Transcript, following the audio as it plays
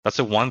That's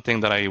the one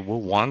thing that I would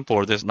want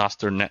for this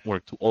Nostr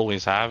network to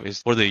always have,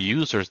 is for the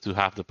users to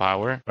have the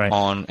power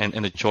on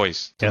and the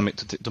choice to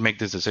make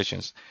these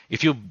decisions.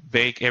 If you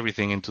bake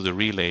everything into the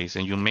relays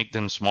and you make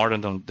them smarter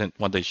than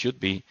what they should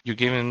be, you're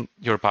giving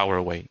your power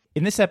away.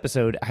 In this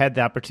episode, I had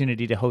the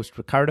opportunity to host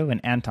Ricardo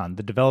and Anton,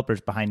 the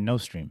developers behind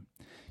Nostream.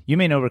 You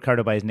may know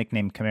Ricardo by his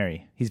nickname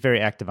Cameri. He's very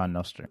active on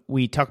Nostr.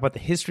 We talk about the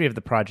history of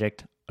the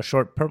project, a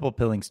short purple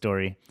pilling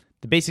story,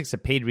 the basics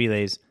of paid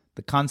relays,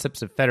 the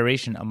concepts of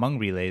federation among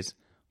relays,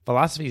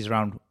 philosophies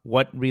around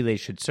what relays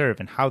should serve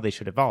and how they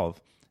should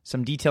evolve,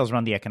 some details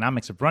around the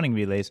economics of running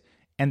relays,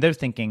 and their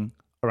thinking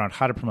around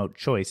how to promote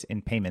choice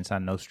in payments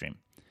on Nostream.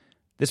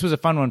 This was a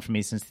fun one for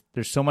me since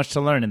there's so much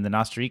to learn in the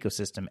Nostr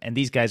ecosystem, and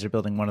these guys are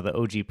building one of the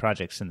OG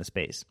projects in the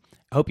space.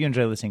 I hope you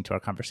enjoy listening to our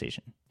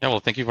conversation. Yeah, well,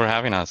 thank you for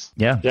having us.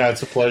 Yeah,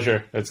 it's a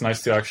pleasure. It's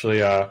nice to actually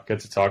get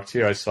to talk to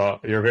you. I saw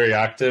you're very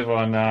active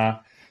on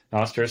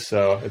Nostr,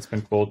 so it's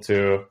been cool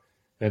to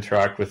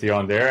interact with you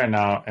on there, and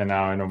now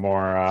in a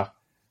more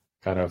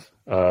kind of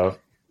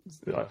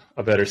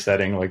a better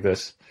setting like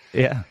this.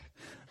 Yeah,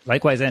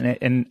 likewise.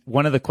 And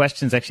one of the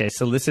questions, actually, I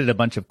solicited a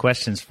bunch of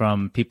questions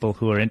from people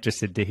who are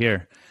interested to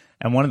hear.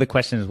 And one of the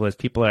questions was,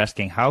 people are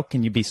asking, how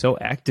can you be so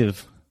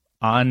active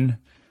on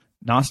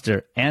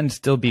Nostr and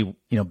still be,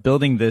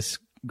 building this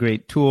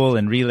great tool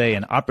and relay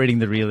and operating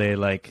the relay?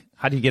 Like,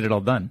 how do you get it all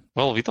done?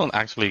 Well, we don't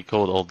actually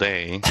code all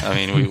day. I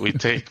mean, we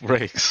take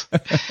breaks.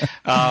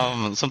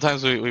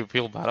 Sometimes we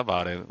feel bad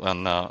about it.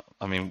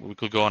 And we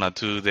could go on a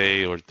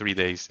 2-day or 3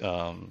 days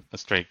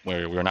straight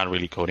where we're not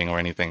really coding or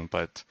anything.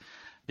 But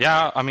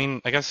yeah,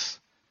 I guess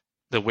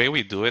the way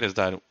we do it is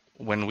that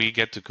when we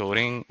get to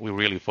coding, we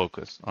really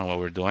focus on what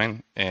we're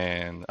doing.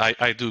 And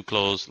I do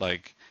close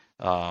like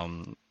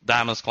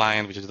Damus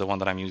client, which is the one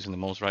that I'm using the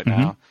most right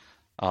now.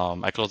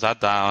 I close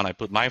that down. I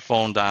put my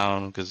phone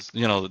down because,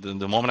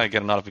 the moment I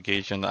get a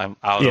notification, I'm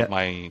out of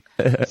my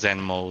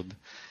Zen mode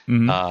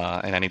and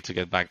I need to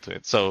get back to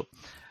it. So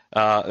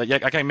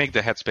I can make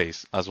the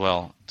headspace as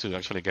well to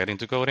actually get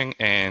into coding.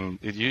 And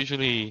it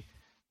usually,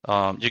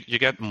 you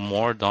get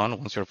more done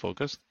once you're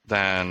focused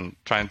than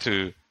trying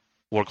to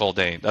work all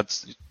day.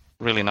 That's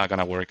really not going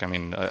to work.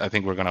 I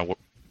think we're going to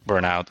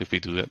burn out if we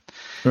do it.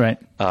 Right.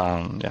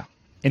 Yeah.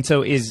 And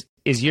so is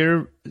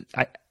your,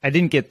 I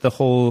didn't get the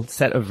whole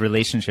set of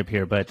relationship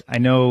here, but I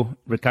know,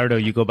 Ricardo,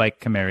 you go by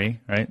Cameri,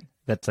 right?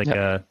 That's like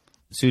a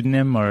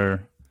pseudonym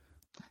or?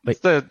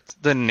 It's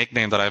the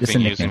nickname that I've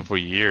been using for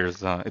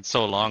years. It's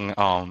so long.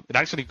 It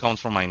actually comes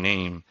from my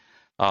name.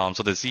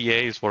 So the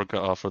CA is for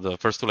the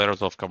first 2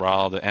 letters of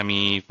Cabral, the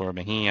ME for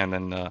Mejia, and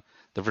then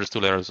the first 2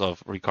 letters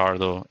of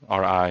Ricardo,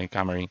 RI,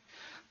 Cameri.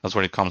 That's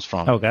where it comes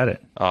from. Oh, got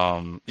it.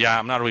 Yeah,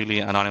 I'm not really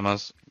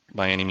anonymous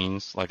by any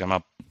means. Like, I'm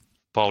a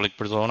public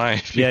persona.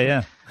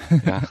 Yeah.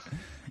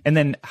 And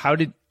then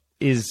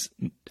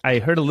I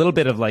heard a little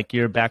bit of like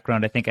your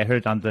background. I think I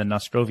heard on the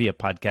Nostrovia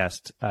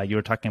podcast, you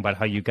were talking about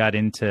how you got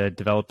into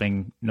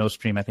developing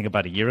Nostream, I think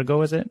about a year ago,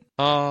 was it?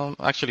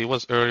 Actually, it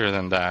was earlier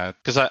than that.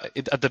 Because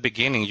at the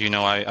beginning,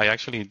 I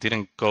actually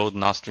didn't code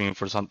Nostream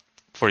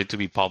for it to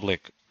be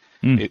public.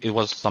 It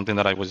was something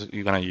that I was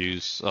going to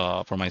use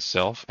for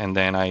myself. And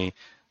then I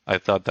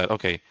thought that,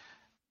 okay,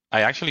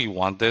 I actually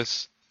want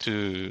this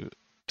to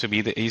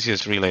be the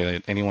easiest relay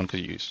that anyone could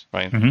use,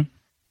 right?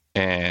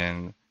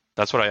 And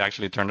that's what I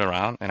actually turned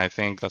around. And I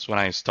think that's when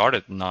I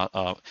started.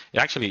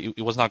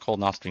 It was not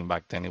called Nostream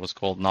back then. It was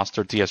called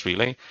Nostr TS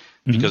Relay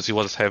because it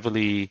was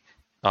heavily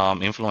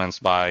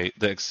influenced by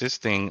the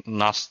existing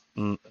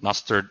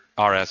Nostr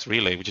RS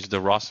relay, which is the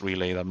Rust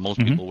relay that most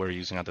people were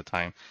using at the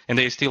time. And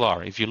they still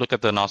are. If you look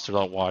at the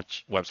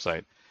Nostr.watch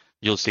website,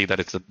 you'll see that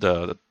it's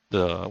the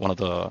one of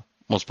the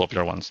most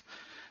popular ones.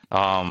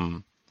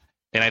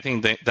 And I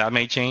think that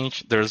may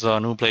change. There's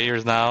new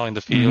players now in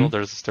the field.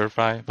 There's stir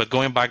fry. But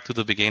going back to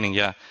the beginning,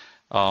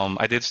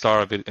 I did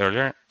start a bit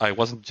earlier. I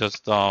wasn't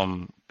just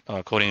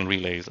coding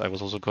relays. I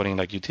was also coding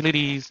like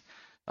utilities,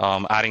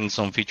 adding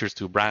some features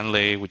to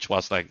Brandlay, which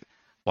was like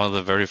one of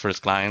the very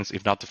first clients,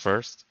 if not the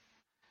first.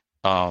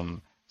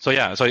 So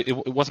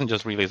it wasn't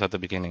just relays at the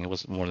beginning. It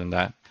was more than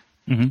that.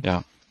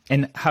 Yeah.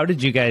 And how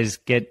did you guys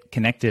get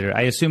connected? Or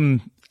I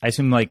assume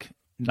like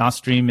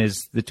Nostream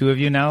is the two of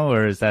you now,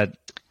 or is that?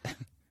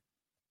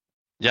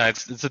 Yeah,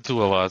 it's the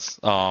two of us.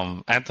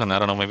 Anton, I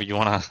don't know, maybe you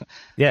want to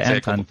say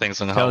a couple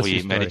things on how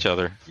we met each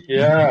other.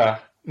 Yeah.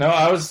 No,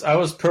 I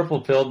was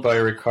purple pilled by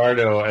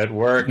Ricardo at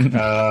work. And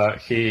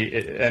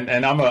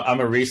I'm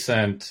a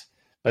recent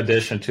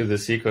addition to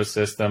this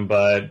ecosystem,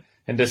 but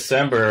in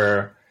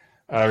December,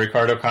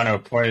 Ricardo kind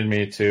of pointed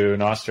me to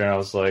Nostr, and I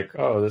was like,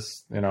 oh,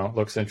 this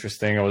looks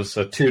interesting. It was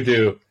a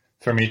to-do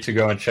for me to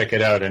go and check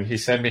it out. And he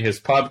sent me his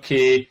pub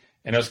key,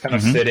 and it was kind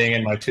of sitting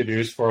in my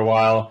to-dos for a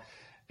while.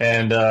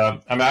 And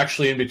I'm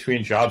actually in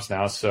between jobs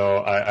now,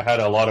 so I had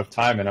a lot of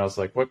time, and I was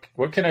like,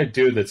 what can I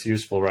do that's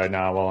useful right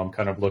now while I'm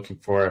kind of looking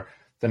for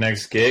the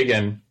next gig?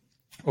 And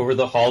over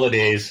the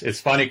holidays,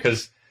 it's funny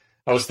because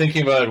I was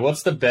thinking about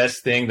what's the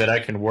best thing that I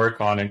can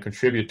work on and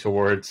contribute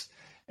towards,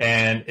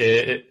 and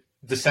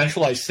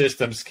decentralized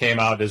systems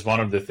came out as one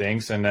of the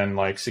things, and then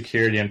like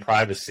security and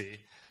privacy.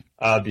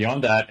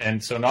 beyond that.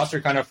 And so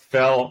Nostr kind of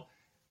fell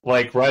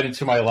like right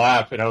into my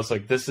lap, and I was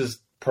like, this is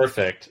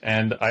perfect.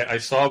 And I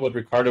saw what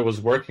Ricardo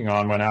was working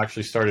on when I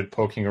actually started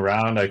poking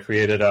around. I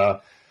created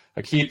a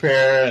key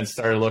pair and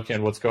started looking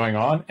at what's going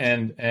on,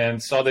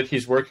 and saw that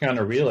he's working on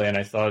a relay. And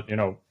I thought,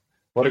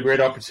 what a great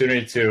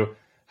opportunity to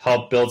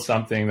help build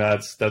something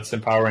that's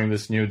empowering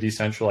this new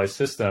decentralized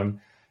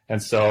system.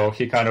 And so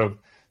he kind of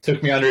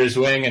took me under his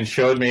wing and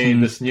showed me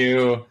this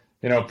new,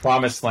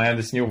 promised land,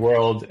 this new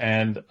world.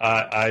 And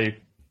I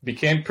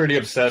became pretty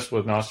obsessed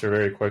with Nostr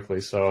very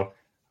quickly. So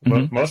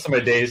most of my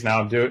days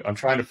now, I'm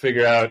trying to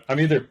figure out, I'm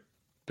either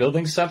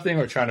building something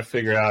or trying to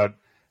figure out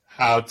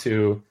how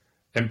to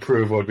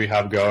improve what we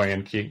have going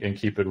and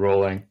keep it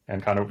rolling,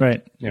 and kind of,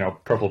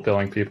 purple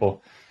pilling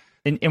people.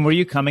 And were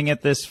you coming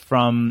at this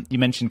from, you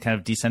mentioned kind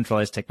of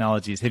decentralized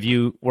technologies. Have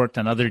you worked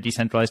on other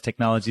decentralized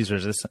technologies, or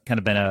has this kind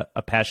of been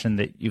a passion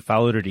that you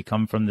followed, or do you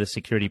come from the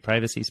security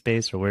privacy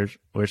space, or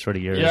where's sort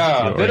of your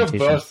a bit of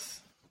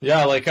both.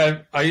 Yeah, like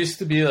I used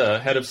to be the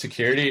head of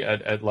security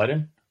at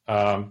Ledin,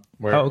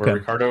 where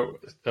Ricardo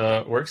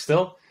works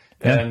still.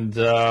 Yeah.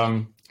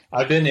 And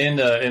I've been in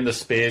the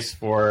space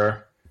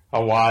for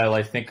a while.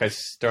 I think I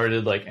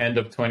started like end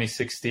of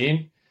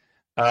 2016.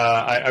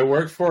 I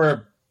worked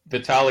for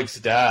Vitalik's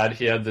dad.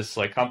 He had this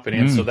like company,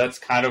 and so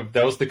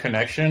that was the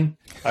connection.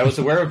 I was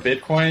aware of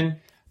Bitcoin,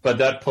 but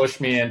that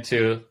pushed me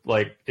into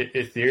like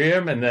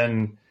Ethereum, and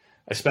then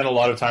I spent a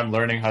lot of time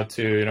learning how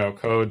to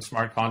code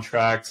smart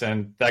contracts,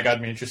 and that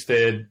got me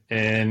interested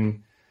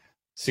in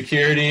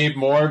security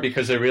more,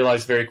 because I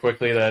realized very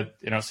quickly that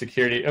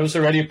security, it was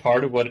already a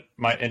part of what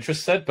my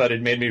interest set, but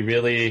it made me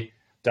really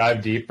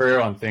dive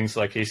deeper on things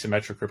like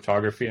asymmetric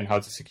cryptography and how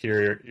to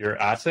secure your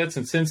assets.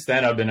 And since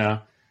then, I've been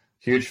a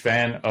huge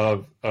fan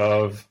of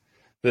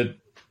the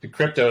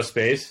crypto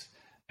space,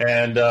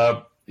 and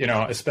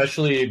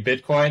especially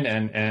Bitcoin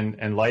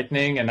and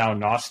Lightning, and now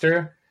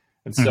Nostr.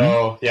 And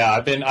so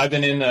I've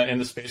been in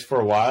the space for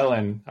a while,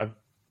 and I've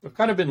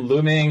kind of been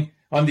looming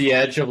on the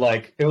edge of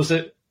like, it was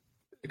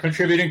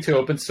contributing to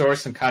open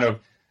source and kind of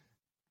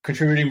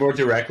contributing more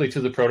directly to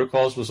the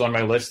protocols was on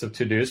my list of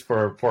to-dos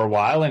for a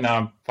while, and now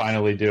I'm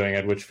finally doing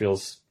it, which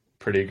feels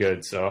pretty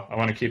good. So I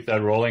want to keep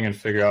that rolling and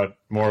figure out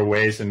more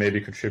ways, and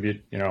maybe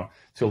contribute,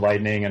 to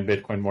Lightning and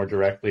Bitcoin more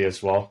directly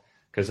as well,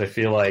 because I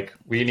feel like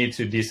we need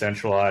to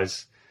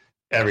decentralize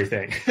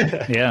everything.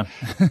 Yeah,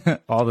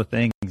 all the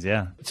things.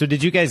 Yeah. So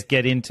did you guys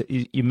get into?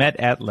 You met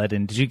at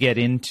Ledin. Did you get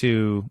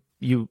into?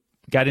 You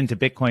got into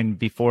Bitcoin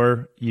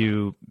before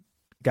you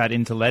got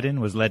into Ledin?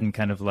 Was Ledin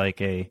kind of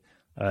like a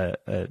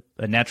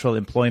natural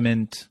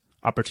employment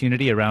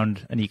opportunity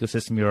around an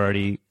ecosystem you're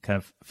already kind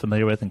of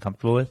familiar with and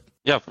comfortable with?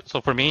 Yeah, so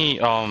for me,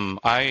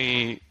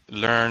 I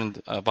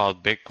learned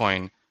about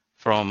Bitcoin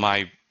from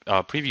my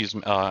previous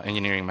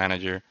engineering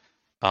manager,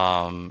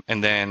 and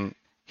then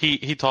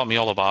he taught me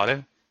all about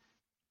it.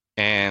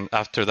 And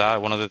after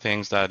that, one of the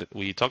things that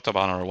we talked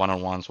about in our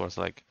one-on-ones was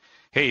like,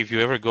 hey, if you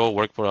ever go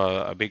work for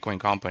a Bitcoin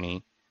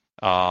company,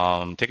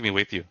 take me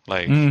with you.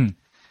 Like,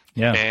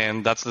 yeah.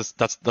 And that's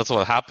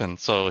what happened.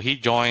 So he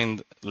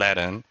joined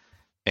Ledin,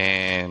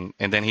 and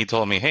then he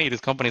told me, hey,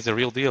 this company is a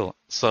real deal.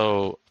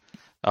 So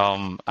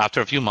after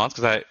a few months,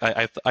 because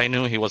I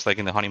knew he was like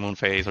in the honeymoon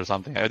phase or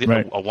something. I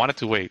wanted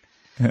to wait,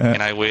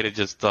 and I waited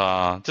just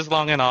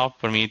long enough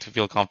for me to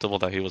feel comfortable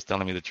that he was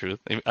telling me the truth.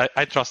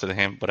 I trusted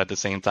him, but at the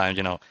same time,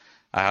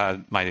 I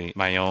had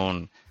my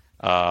own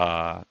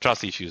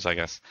trust issues, I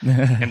guess.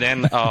 And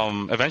then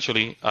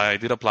eventually I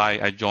did apply.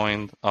 I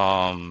joined,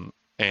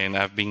 and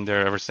I've been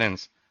there ever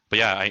since. But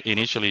yeah,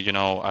 initially,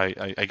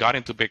 I got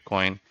into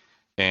Bitcoin,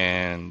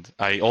 and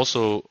I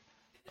also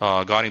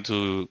got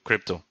into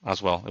crypto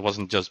as well. It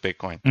wasn't just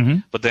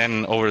Bitcoin. But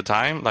then over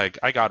time, like,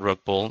 I got rug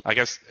pulled. I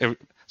guess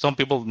some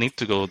people need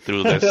to go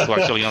through this to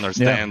actually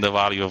understand the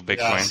value of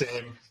Bitcoin.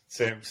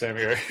 Yeah, same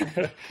here.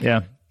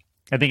 Yeah.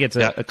 I think it's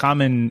a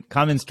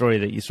common story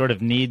that you sort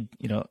of need,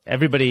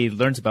 everybody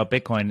learns about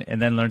Bitcoin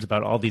and then learns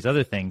about all these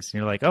other things. And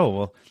you're like, oh,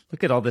 well,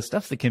 look at all this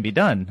stuff that can be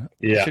done.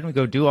 Yeah. Shouldn't we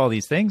go do all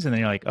these things? And then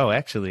you're like, oh,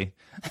 actually,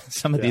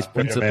 some of these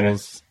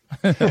principles,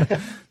 some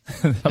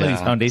of these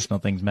foundational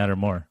things matter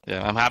more.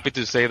 Yeah, I'm happy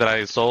to say that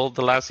I sold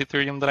the last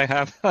Ethereum that I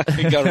had.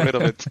 I got rid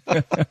of it.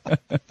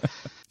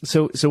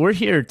 So we're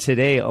here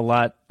today. A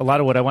lot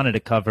of what I wanted to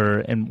cover,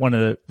 and one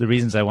of the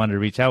reasons I wanted to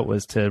reach out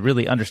was to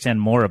really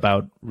understand more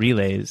about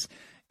relays,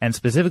 and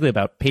specifically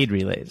about paid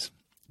relays,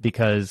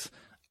 because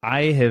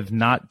I have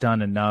not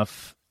done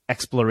enough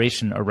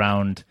exploration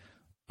around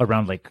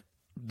like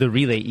the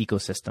relay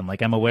ecosystem.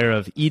 Like, I'm aware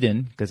of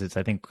Eden because it's,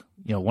 I think,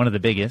 one of the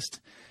biggest,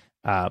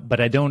 but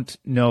I don't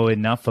know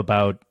enough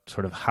about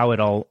sort of how it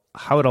all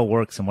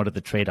works and what are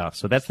the trade-offs.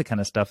 So that's the kind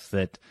of stuff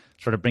that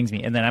sort of brings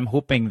me. And then I'm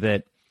hoping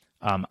that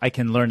I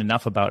can learn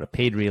enough about a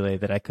paid relay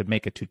that I could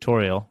make a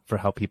tutorial for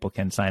how people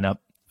can sign up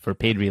for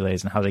paid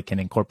relays and how they can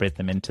incorporate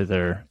them into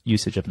their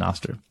usage of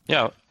Nostr.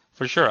 Yeah,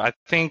 for sure. I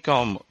think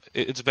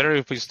it's better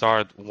if we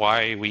start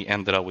why we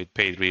ended up with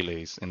paid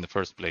relays in the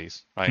first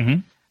place,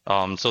 right?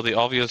 So the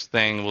obvious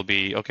thing will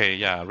be, okay,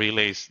 yeah,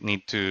 relays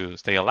need to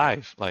stay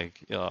alive.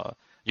 Like,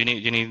 You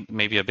need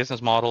maybe a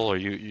business model, or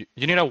you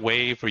need a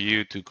way for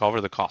you to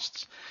cover the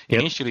costs. Yep.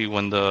 Initially,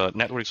 when the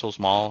network is so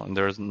small and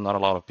there's not a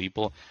lot of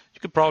people,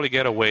 you could probably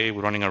get away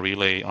with running a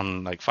relay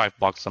on like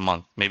 $5 a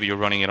month. Maybe you're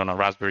running it on a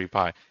Raspberry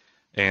Pi,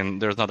 and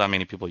there's not that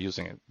many people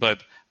using it.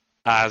 But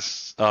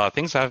as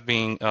things have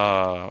been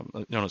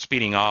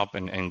speeding up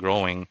and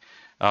growing,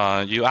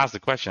 you ask the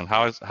question,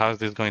 how is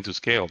this going to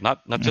scale?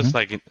 Not just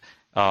like in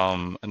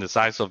the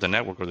size of the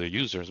network or the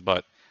users,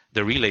 but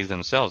the relays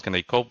themselves. Can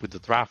they cope with the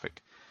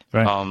traffic?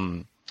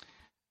 Right.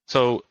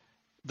 So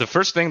the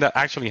first thing that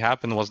actually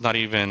happened was not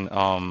even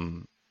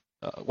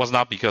was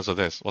not because of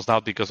this. Was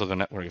not because of the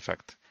network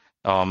effect.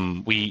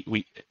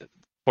 We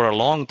for a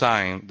long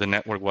time the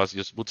network was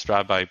just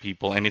bootstrapped by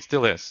people, and it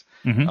still is.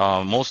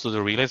 Most of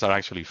the relays are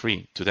actually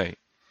free today.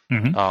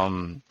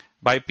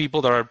 By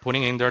people that are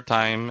putting in their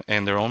time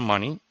and their own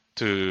money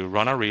to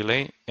run a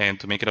relay and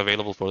to make it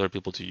available for other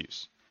people to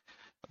use.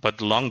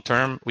 But long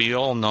term, we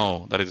all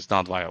know that it's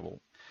not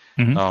viable.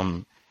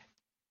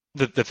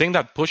 The thing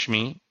that pushed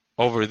me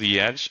over the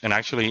edge and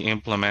actually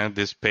implement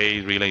this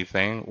paid relay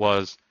thing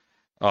was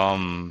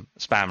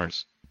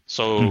spammers.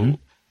 So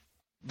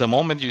the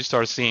moment you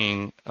start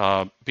seeing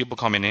people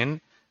coming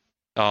in,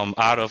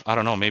 out of, I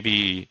don't know,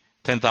 maybe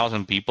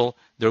 10,000 people,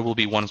 there will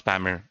be one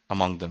spammer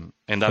among them.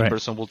 And that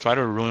person will try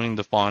to ruin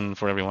the fun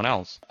for everyone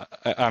else.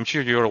 I'm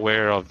sure you're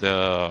aware of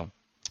the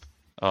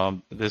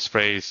this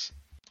phrase.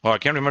 Well, I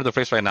can't remember the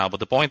phrase right now, but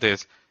the point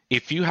is,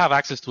 if you have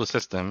access to a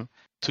system,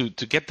 to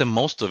get the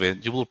most of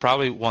it, you will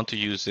probably want to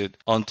use it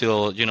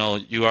until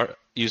you are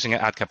using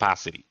it at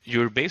capacity.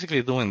 You're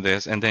basically doing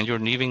this, and then you're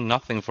leaving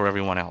nothing for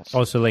everyone else.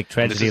 Also, like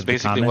tragedy of the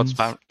commons.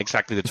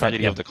 Exactly the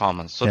tragedy of the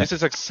commons. So this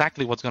is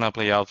exactly what's going to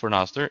play out for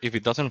Nostr if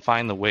it doesn't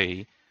find a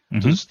way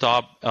to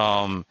stop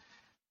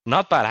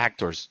not bad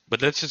actors,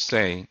 but let's just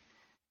say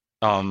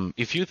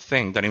if you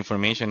think that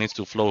information needs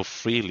to flow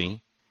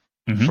freely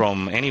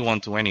from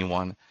anyone to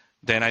anyone,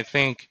 then I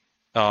think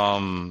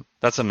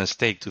that's a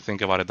mistake to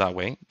think about it that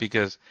way,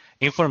 because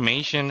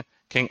information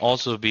can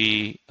also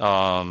be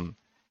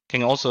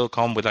can also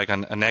come with like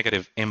a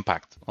negative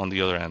impact on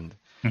the other end.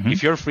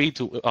 If you're free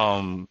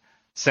to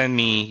send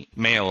me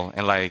mail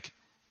and like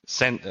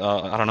send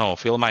I don't know,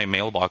 fill my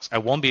mailbox, I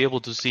won't be able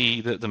to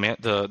see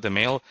the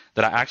mail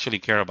that I actually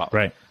care about.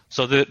 Right.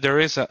 So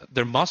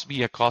there must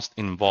be a cost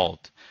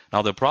involved.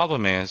 Now the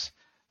problem is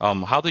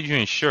how do you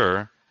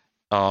ensure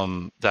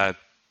that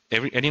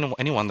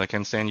anyone that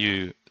can send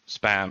you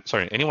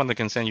anyone that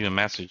can send you a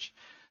message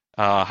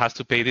has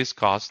to pay this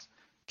cost,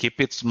 keep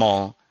it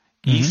small,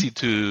 easy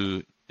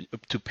to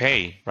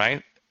pay,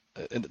 right?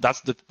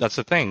 That's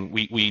the thing.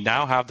 We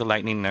now have the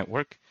Lightning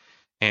Network,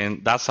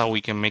 and that's how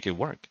we can make it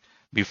work.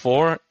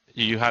 Before,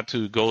 you had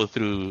to go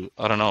through,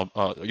 I don't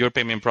know, your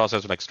payment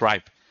process like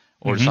Stripe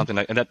or something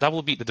like, and that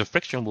will be the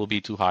friction will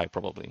be too high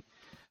probably,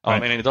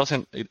 and it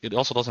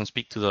also doesn't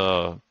speak to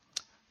the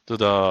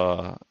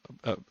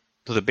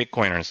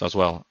Bitcoiners as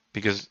well,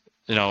 because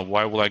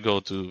why would I go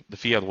to the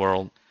fiat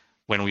world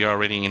when we are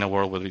already in a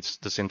world where it's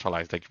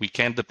decentralized? Like, we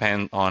can't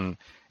depend on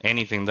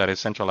anything that is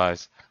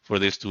centralized for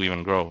this to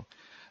even grow.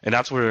 And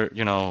that's where,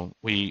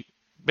 we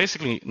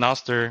basically,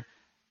 Nostr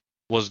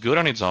was good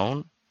on its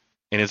own,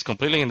 and it's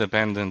completely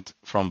independent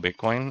from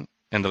Bitcoin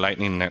and the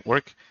Lightning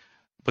Network.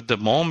 But the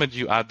moment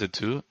you add the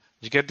two,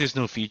 you get this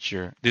new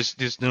feature,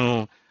 this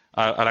new,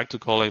 I like to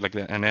call it like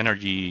an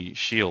energy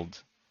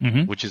shield,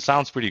 which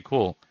sounds pretty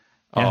cool,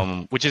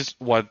 which is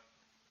what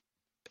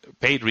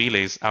paid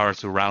relays are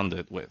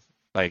surrounded with.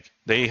 Like,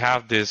 they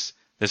have this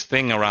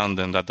thing around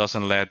them that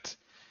doesn't let,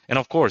 and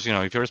of course,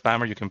 if you're a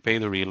spammer, you can pay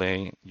the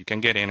relay, you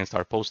can get in and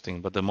start posting.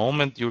 But the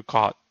moment you're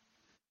caught,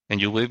 and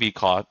you will be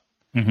caught,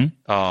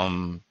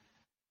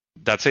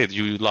 that's it.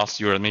 You lost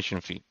your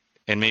admission fee,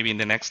 and maybe in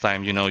the next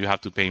time, you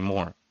have to pay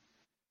more.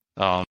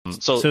 So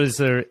is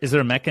there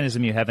a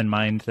mechanism you have in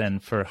mind then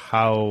for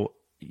how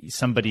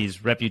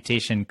somebody's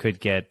reputation could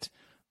get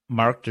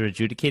marked or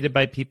adjudicated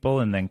by people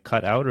and then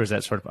cut out, or is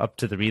that sort of up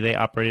to the relay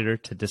operator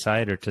to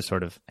decide, or to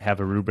sort of have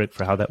a rubric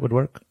for how that would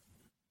work?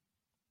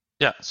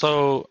 Yeah,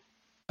 so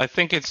I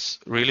think it's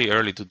really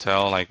early to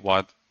tell like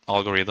what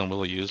algorithm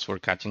we'll use for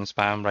catching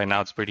spam. Right now,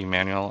 it's pretty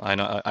manual. I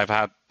know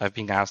I've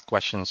been asked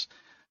questions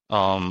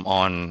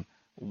on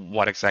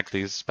what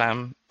exactly is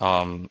spam.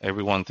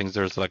 Everyone thinks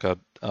there's like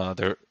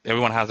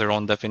everyone has their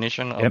own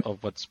definition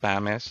of what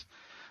spam is.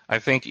 I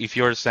think if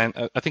you're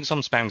I think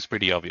some spam is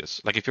pretty obvious.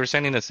 Like, if you're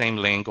sending the same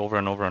link over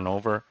and over and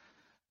over,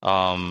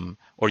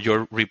 or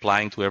you're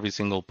replying to every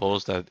single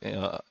post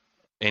that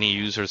any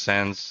user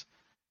sends,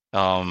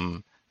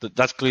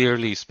 that's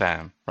clearly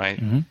spam,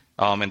 right?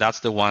 And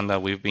that's the one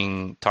that we've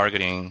been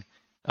targeting.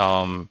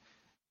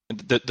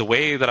 The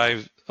way that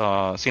I've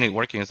seen it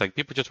working is like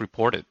people just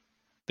report it.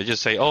 They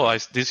just say, "Oh,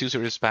 this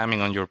user is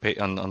spamming on your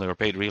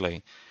paid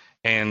relay,"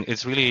 and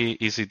it's really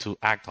easy to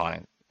act on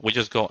it. We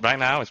just go, right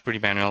now it's pretty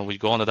manual. We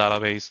go on the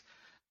database.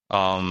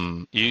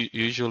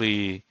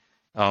 Usually,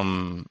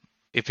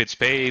 if it's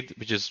paid,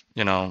 we just,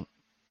 it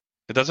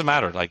doesn't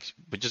matter. Like,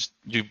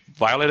 you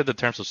violated the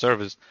terms of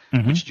service,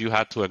 which you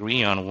had to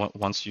agree on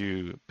once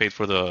you paid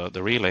for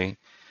the relay.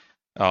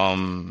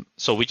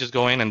 So we just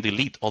go in and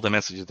delete all the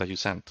messages that you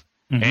sent,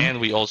 and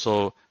we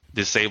also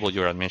disable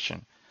your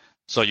admission.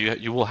 So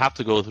you will have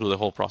to go through the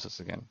whole process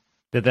again.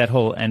 That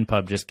whole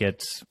npub just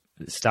gets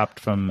stopped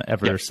from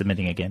ever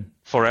submitting again.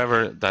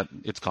 Forever, that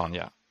it's gone.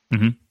 Yeah.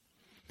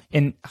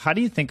 And how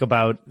do you think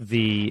about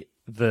the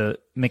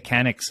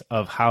mechanics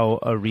of how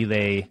a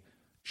relay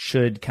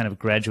should kind of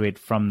graduate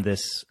from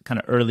this kind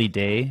of early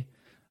day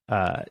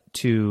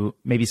to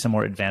maybe some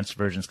more advanced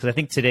versions? Because I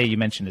think today you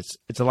mentioned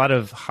it's a lot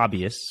of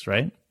hobbyists,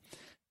 right?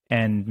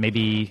 And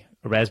maybe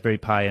a Raspberry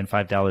Pi and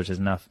 $5 is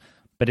enough.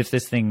 But if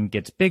this thing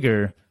gets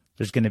bigger,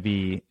 there's going to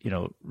be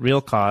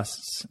real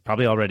costs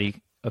probably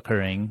already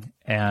occurring,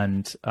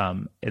 and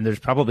there's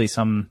probably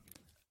some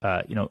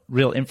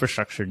real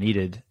infrastructure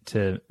needed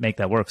to make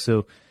that work.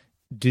 So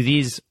do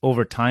these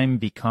over time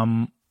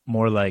become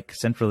more like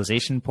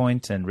centralization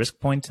points and risk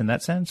points in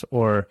that sense?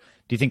 Or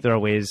do you think there are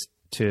ways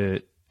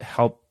to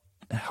help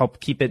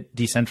keep it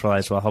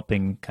decentralized while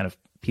helping kind of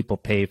people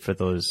pay for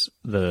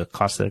the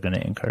costs that are going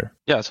to incur?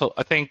 Yeah, so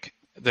I think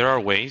there are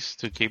ways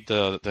to keep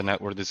the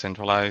network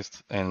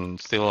decentralized and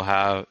still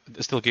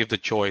give the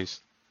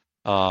choice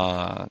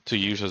to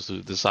users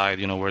to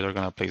decide, where they're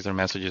going to place their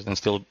messages and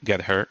still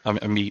get heard.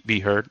 Be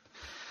heard.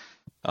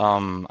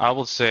 I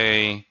would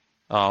say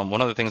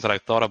one of the things that I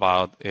thought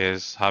about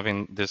is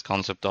having this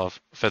concept of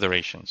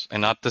federations,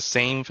 and not the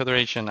same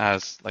federation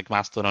as like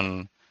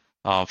Mastodon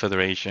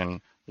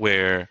federation,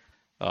 where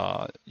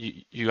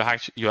you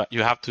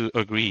have to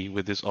agree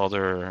with this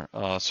other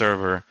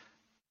server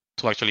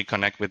to actually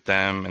connect with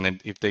them, and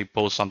then if they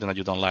post something that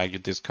you don't like, you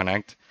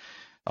disconnect.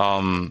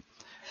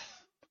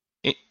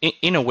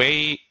 In a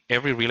way,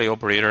 every relay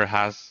operator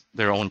has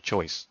their own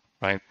choice,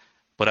 right?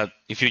 But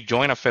if you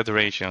join a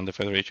federation, the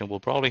federation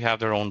will probably have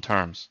their own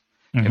terms.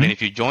 And then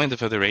if you join the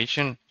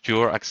federation,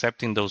 you're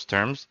accepting those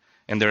terms,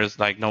 and there's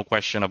like no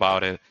question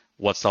about it,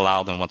 what's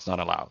allowed and what's not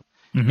allowed.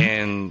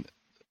 And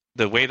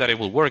the way that it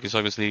will work is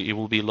obviously it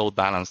will be load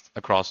balanced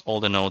across all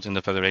the nodes in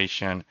the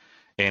federation.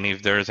 And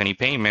if there's any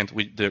payment,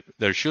 which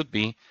there should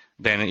be,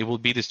 then it will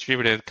be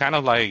distributed kind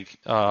of like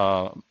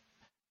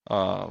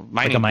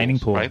mining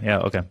pool, right? Yeah,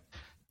 okay.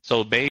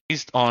 So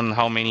based on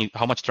how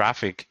much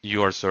traffic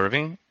you are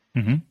serving,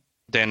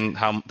 then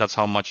that's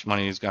how much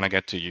money is going to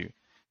get to you.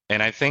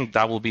 And I think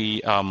that will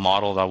be a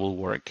model that will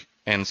work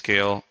and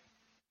scale.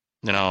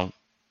 The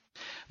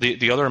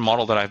other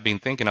model that I've been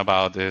thinking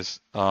about is,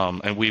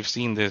 and we've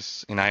seen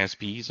this in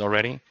ISPs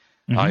already.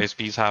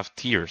 ISPs have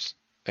tiers,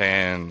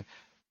 and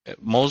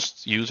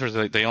most users,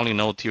 they only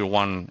know tier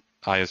 1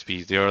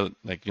 ISPs. They are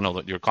like,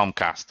 your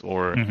Comcast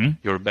or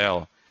your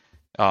Bell.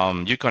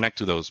 You connect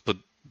to those, but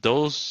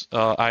those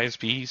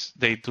ISPs,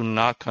 they do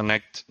not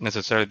connect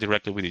necessarily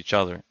directly with each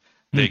other.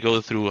 They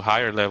go through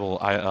higher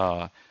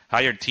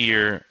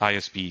tier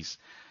ISPs.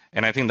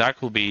 And I think that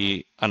could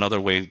be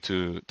another way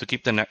to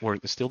keep the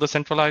network still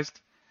decentralized.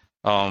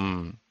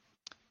 And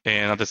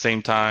at the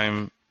same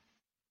time,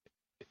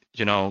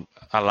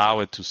 allow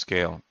it to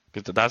scale.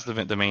 Because that's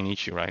the main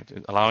issue, right?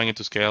 Allowing it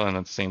to scale and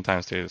at the same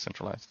time stay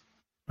decentralized.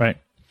 Right.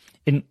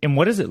 And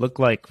what does it look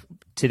like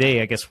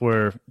today? I guess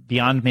we're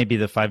beyond maybe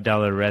the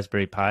 $5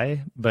 Raspberry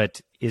Pi,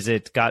 but is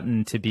it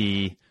gotten to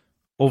be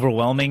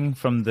overwhelming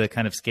from the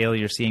kind of scale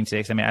you're seeing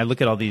today? 'Cause I mean, I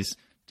look at all these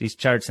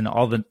charts and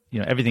all the,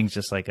 everything's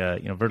just like a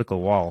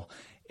vertical wall.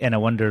 And I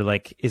wonder,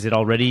 like, is it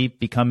already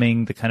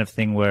becoming the kind of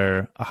thing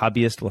where a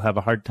hobbyist will have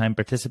a hard time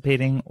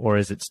participating, or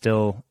is it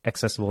still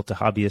accessible to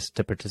hobbyists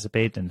to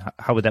participate? And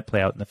how would that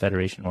play out in the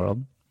federation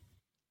world?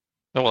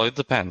 Well, it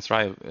depends,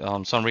 right?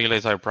 Some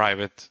relays are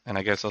private, and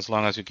I guess as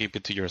long as you keep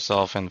it to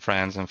yourself and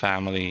friends and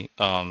family,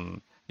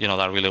 that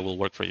relay will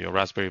work for you. A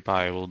Raspberry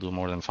Pi will do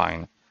more than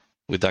fine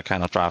with that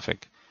kind of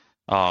traffic.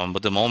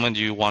 But the moment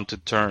you want to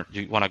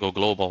go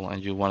global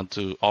and you want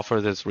to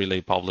offer this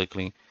relay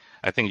publicly,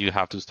 I think you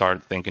have to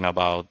start thinking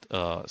about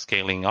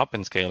scaling up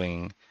and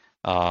scaling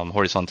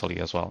horizontally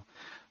as well.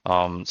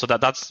 So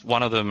that's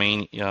one of the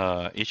main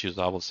issues,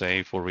 I would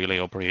say, for relay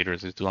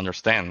operators, is to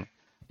understand,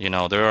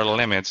 there are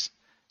limits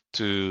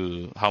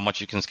to how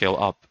much you can scale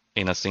up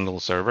in a single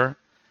server.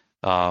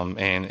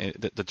 And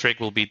the trick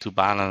will be to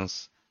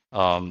balance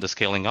the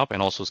scaling up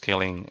and also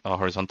scaling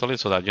horizontally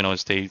so that, it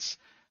stays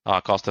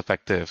cost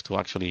effective to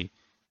actually,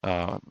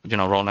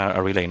 run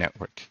a relay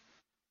network.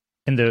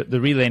 And the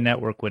relay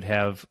network would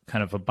have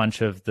kind of a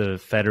bunch of the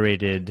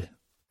federated,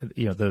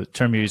 the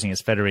term you're using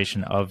is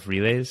federation of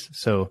relays.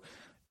 So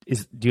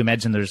do you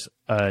imagine there's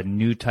a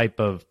new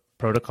type of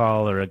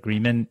protocol or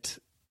agreement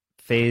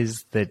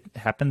phase that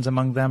happens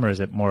among them, or is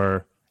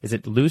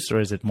it loose or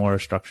is it more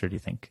structured, do you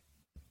think?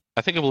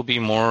 I think it will be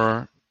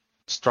more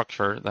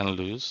structured than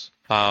loose.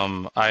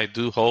 I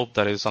do hope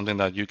that is something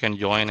that you can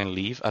join and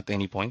leave at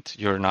any point.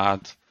 You're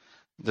not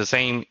the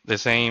same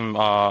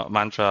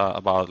mantra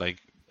about like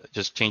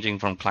just changing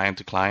from client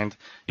to client.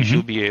 You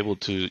should be able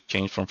to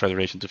change from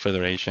federation to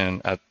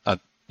federation at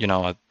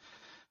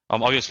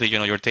Obviously,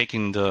 you're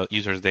taking the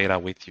user's data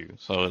with you,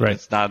 so Right.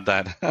 it's not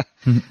that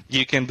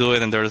you can do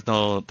it and there's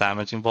no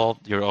damage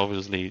involved. You're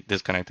obviously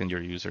disconnecting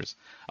your users.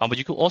 But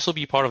you could also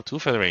be part of two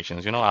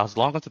federations. As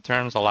long as the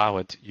terms allow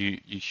it,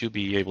 you should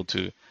be able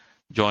to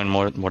join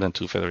more than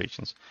two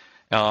federations.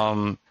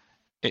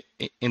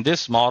 In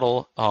this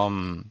model,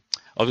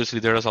 obviously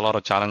there is a lot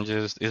of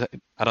challenges.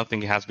 I don't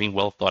think it has been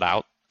well thought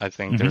out. I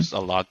think there's a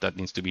lot that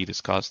needs to be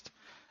discussed.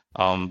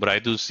 But I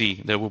do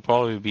see there will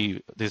probably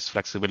be this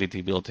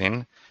flexibility built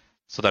in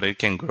so that it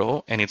can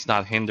grow and it's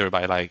not hindered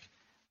by like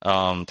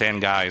 10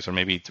 guys or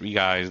maybe 3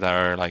 guys that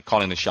are like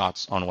calling the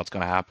shots on what's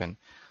going to happen.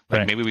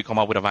 Like maybe we come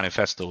up with a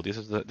manifesto.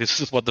 This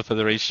is what the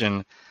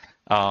federation.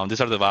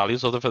 These are the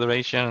values of the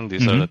federation.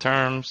 These are the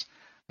terms.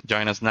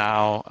 Join us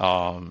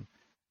now.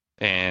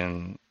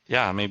 And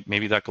yeah,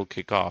 maybe that could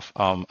kick off.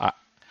 I'm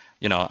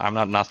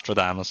not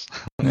Nostradamus.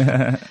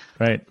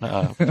 Right.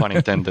 Pun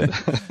intended.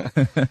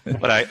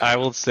 But I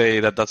will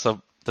say that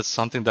that's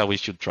something that we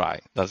should try.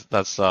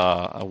 That's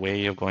a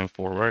way of going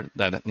forward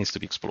that needs to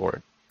be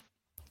explored.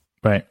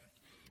 Right.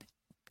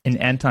 And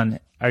Anton,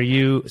 are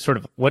you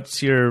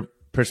what's your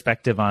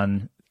perspective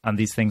on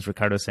these things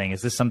Ricardo's saying?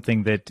 Is this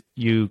something that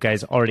you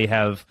guys already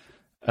have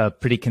a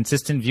pretty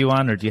consistent view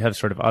on, or do you have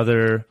sort of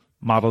other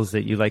models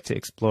that you like to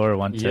explore or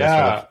want to?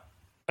 Yeah.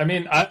 I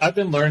mean, I've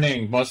been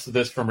learning most of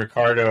this from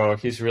Ricardo.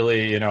 He's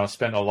really,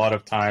 spent a lot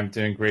of time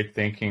doing great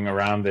thinking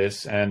around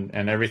this, and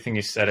everything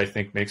he said, I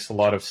think, makes a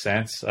lot of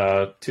sense.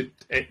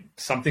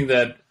 Something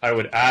that I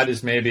would add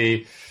is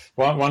maybe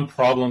one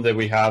problem that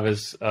we have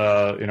is,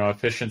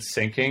 efficient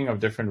syncing of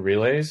different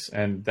relays,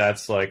 and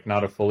that's like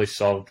not a fully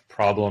solved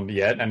problem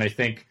yet. And I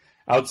think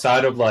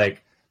outside of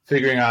like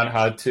figuring out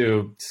how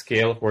to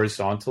scale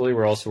horizontally,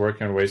 we're also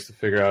working on ways to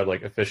figure out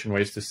like efficient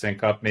ways to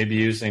sync up, maybe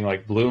using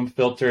like Bloom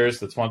filters.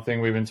 That's one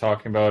thing we've been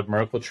talking about,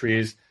 Merkle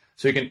trees.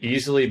 So you can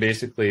easily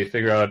basically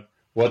figure out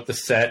what the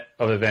set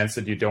of events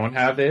that you don't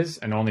have is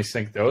and only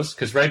sync those.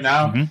 Because right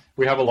now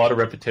we have a lot of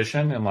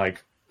repetition and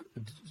like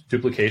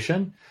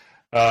duplication.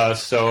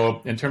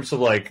 So in terms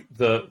of like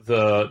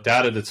the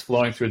data that's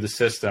flowing through the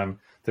system,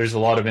 there's a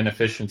lot of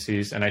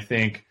inefficiencies. And I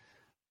think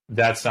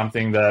that's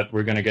something that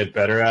we're going to get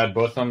better at,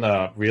 both on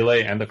the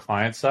relay and the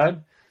client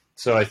side.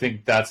 So I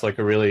think that's like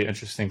a really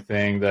interesting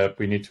thing that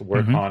we need to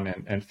work on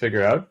and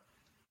figure out.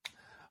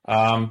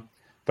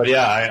 But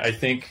yeah, I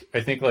think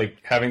like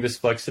having this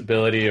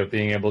flexibility of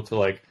being able to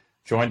like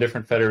join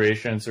different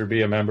federations or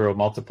be a member of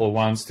multiple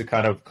ones to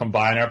kind of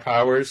combine our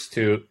powers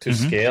to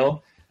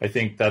scale. I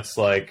think that's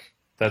like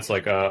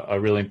a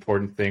really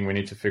important thing we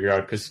need to figure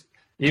out, because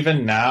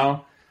even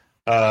now,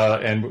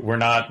 and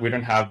we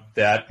don't have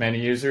that many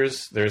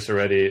users. There's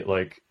already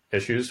like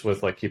issues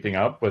with like keeping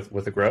up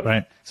with the growth.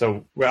 Right.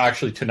 So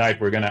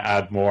tonight we're going to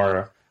add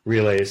more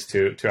relays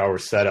to our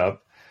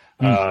setup,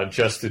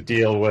 just to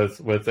deal with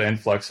the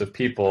influx of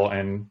people.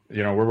 And,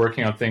 we're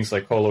working on things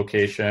like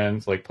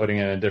co-locations, like putting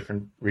it in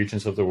different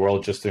regions of the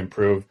world just to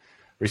improve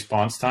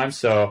response time.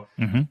 So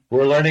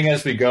we're learning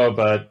as we go,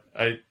 but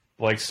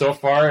so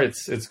far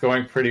it's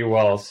going pretty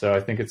well. So I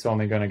think it's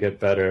only going to get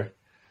better.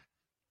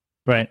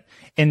 Right.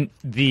 And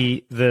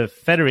the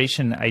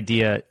federation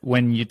idea,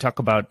 when you talk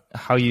about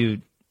how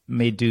you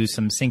may do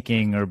some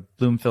syncing or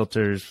Bloom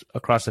filters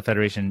across the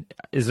federation,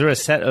 is there a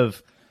set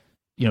of,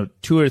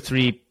 2 or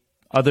 3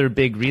 other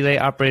big relay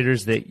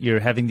operators that you're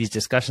having these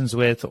discussions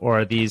with, or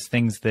are these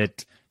things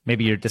that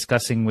maybe you're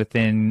discussing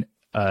within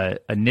a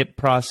NIP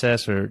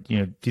process, or,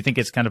 do you think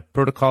it's kind of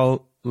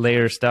protocol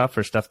layer stuff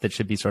or stuff that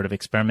should be sort of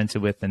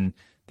experimented with in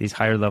these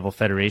higher level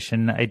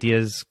federation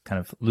ideas kind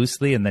of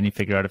loosely, and then you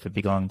figure out if it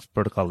belongs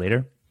protocol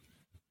later?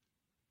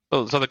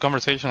 So the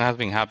conversation has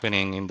been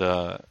happening in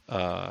the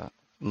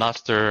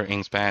Nostr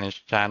in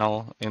Spanish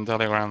channel in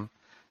Telegram.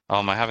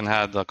 I haven't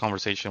had the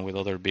conversation with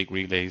other big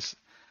relays.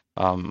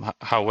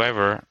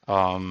 However,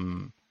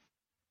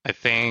 I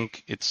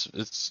think it's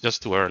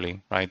just too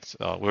early, right?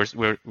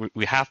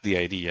 We have the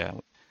idea.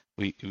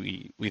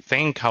 We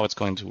think how it's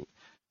going to.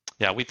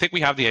 Yeah, we think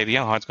we have the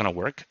idea on how it's going to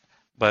work,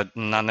 but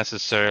not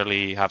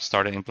necessarily have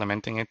started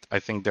implementing it. I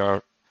think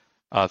there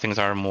are things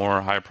that are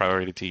more high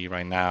priority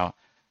right now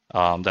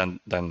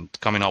than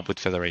coming up with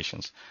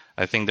federations.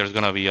 I think there's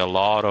going to be a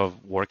lot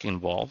of work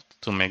involved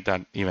to make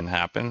that even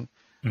happen,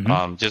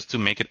 just to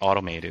make it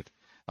automated.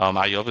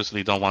 I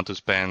obviously don't want to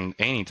spend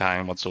any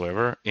time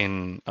whatsoever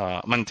in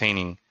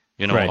maintaining,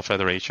 a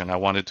federation. I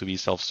want it to be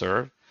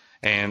self-serve,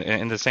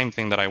 and the same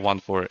thing that I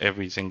want for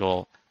every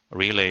single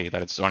relay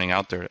that it's running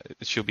out there.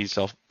 It should be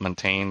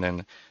self-maintained,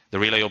 and the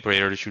relay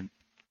operator should,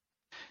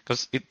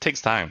 because it takes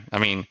time. I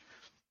mean,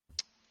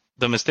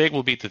 the mistake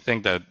will be to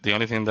think that the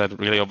only thing that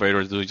relay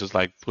operators do is just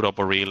like put up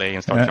a relay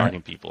and start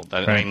charging people.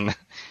 I mean,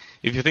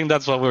 if you think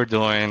that's what we're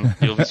doing,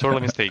 you'll be sorely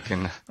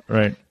mistaken.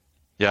 Right.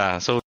 Yeah,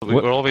 so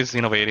we're always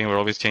innovating. We're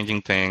always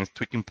changing things,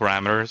 tweaking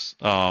parameters.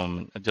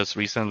 Just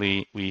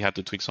recently, we had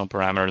to tweak some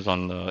parameters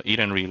on the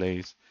Eden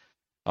relays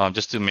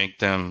just to make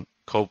them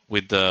cope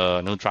with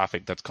the new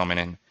traffic that's coming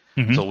in.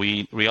 So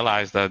we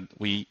realized that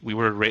we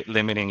were rate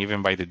limiting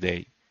even by the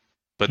day.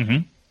 But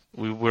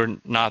we were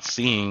not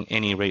seeing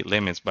any rate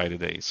limits by the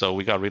day, so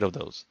we got rid of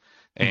those.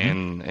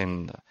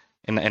 And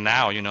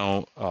now,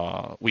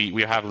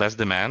 we have less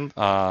demand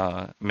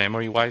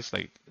memory wise,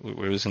 like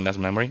we're using less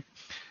memory,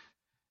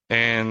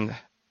 and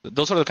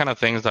those are the kind of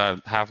things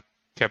that have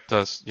kept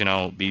us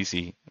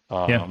busy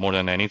more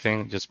than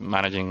anything. Just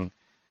managing,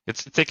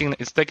 it's taking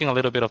a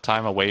little bit of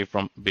time away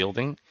from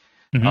building,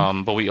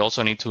 but we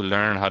also need to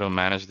learn how to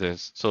manage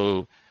this.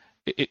 So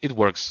it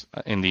works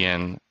in the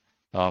end,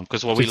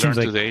 because what we learned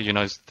today,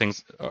 is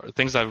things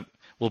that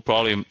will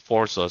probably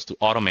force us to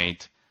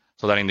automate,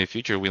 so that in the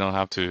future we don't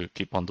have to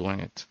keep on doing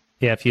it.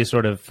 Yeah, if you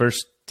sort of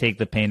first take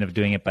the pain of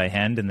doing it by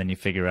hand, and then you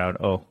figure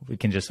out, oh, we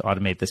can just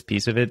automate this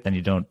piece of it, then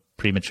you don't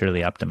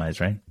prematurely optimize,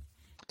 right?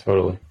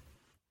 Totally.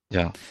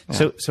 Yeah.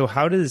 So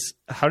how does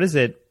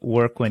it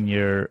work when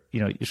you're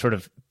sort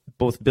of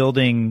both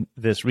building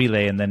this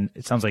relay, and then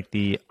it sounds like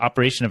the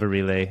operation of a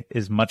relay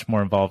is much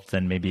more involved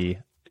than maybe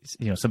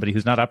somebody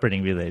who's not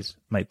operating relays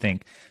might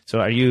think. So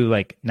are you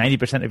like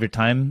 90% of your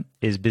time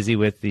is busy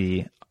with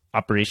the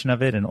operation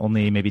of it, and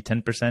only maybe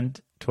 10%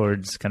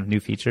 towards kind of new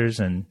features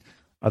and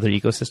other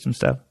ecosystem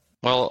stuff?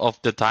 Well,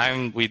 of the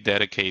time we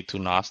dedicate to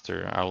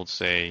Nostr, I would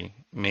say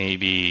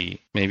maybe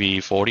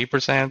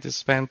 40% is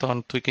spent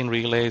on tweaking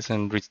relays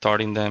and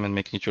restarting them and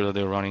making sure that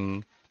they're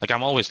running. Like,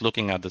 I'm always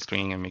looking at the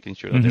screen and making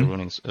sure that they're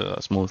running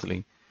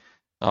smoothly.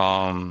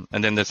 And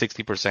then the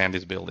 60%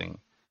 is building.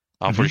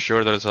 For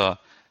sure, there's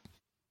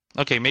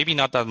maybe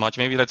not that much.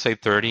 Maybe let's say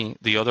 30.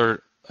 The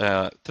other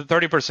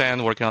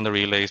 30% working on the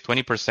relays,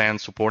 20%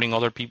 supporting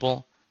other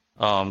people.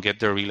 Get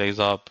their relays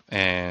up,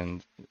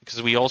 and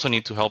because we also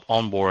need to help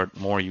onboard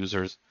more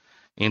users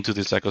into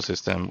this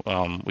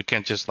ecosystem. We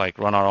can't just like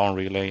run our own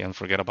relay and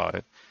forget about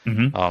it.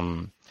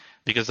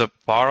 Because a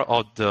part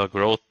of the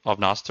growth of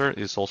Nostr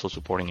is also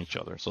supporting each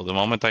other. So the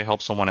moment I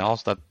help someone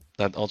else, that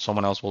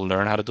someone else will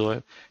learn how to do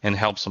it and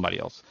help somebody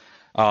else.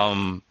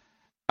 I'm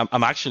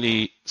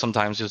actually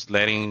sometimes just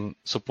letting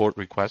support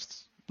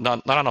requests,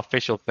 not an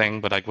official thing,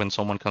 but like when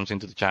someone comes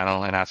into the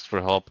channel and asks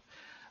for help,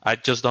 I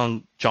just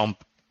don't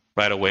jump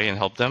right away and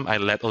help them. I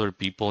let other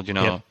people,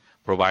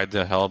 provide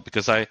the help,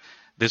 because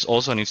this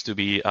also needs to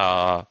be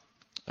an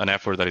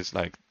effort that is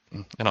like,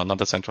 not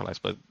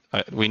decentralized, but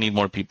we need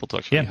more people to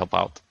actually help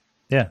out.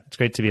 Yeah, it's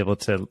great to be able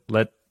to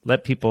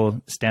let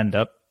people stand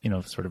up,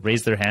 sort of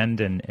raise their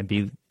hand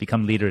and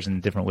become leaders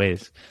in different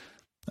ways.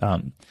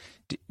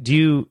 Do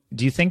you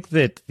think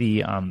that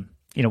the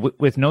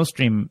with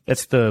Nostream,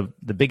 that's the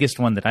biggest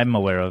one that I'm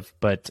aware of,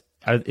 but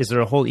is there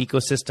a whole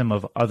ecosystem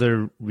of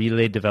other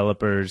relay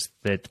developers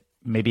that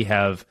maybe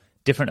have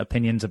different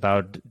opinions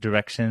about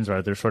directions, or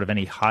are there sort of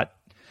any hot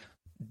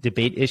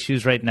debate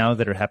issues right now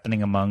that are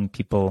happening among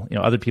people,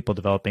 other people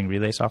developing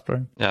relay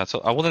software? Yeah,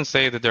 so I wouldn't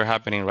say that they're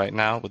happening right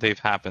now, but they've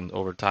happened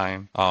over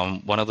time.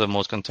 One of the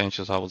most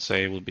contentious, I would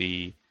say, would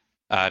be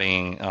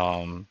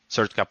adding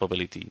search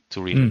capability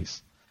to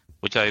relays,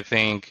 which I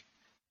think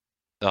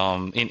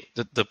in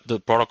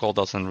the protocol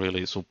doesn't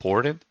really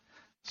support it.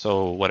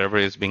 So whatever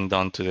is being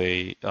done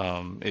today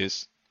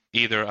is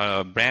either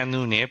a brand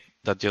new NIP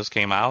that just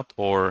came out,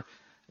 or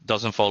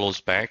doesn't follow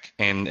spec,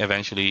 and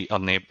eventually a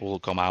NIP will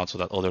come out so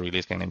that other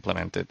relays can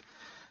implement it.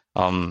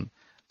 So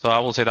I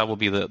will say that will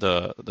be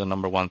the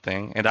number one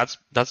thing, and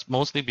that's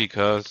mostly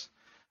because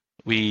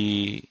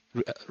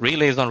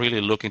relays don't really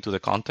look into the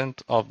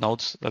content of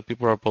nodes that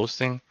people are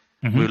posting.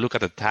 We look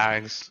at the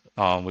tags,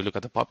 we look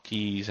at the pub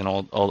keys and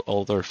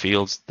all their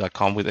fields that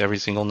come with every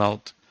single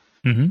node,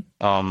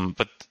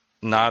 but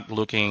not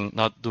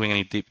doing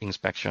any deep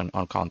inspection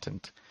on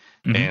content.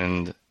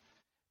 And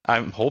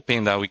I'm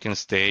hoping that we can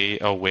stay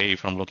away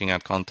from looking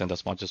at content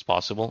as much as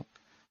possible,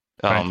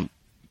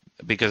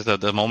 because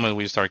the moment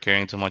we start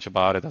caring too much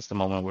about it, that's the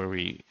moment where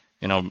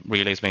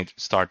relays may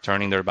start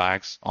turning their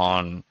backs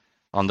on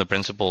the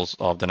principles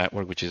of the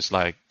network, which is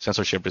like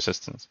censorship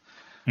resistance.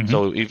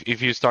 So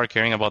if you start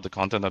caring about the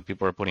content that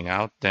people are putting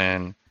out,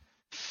 then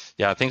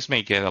things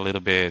may get a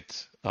little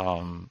bit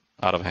out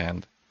of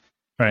hand.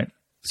 Right.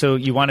 So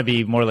you want to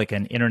be more like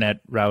an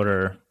internet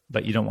router,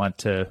 but you don't want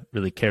to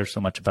really care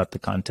so much about the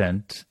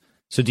content.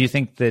 So do you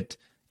think that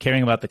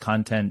caring about the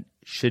content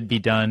should be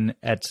done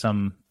at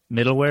some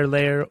middleware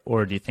layer,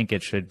 or do you think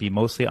it should be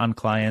mostly on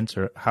clients?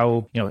 Or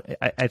how,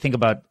 I think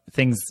about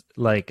things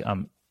like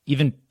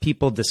even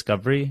people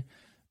discovery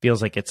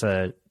feels like it's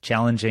a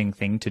challenging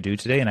thing to do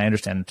today. And I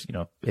understand,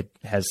 it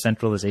has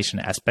centralization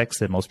aspects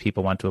that most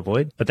people want to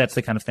avoid, but that's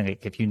the kind of thing,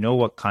 like if you know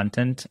what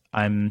content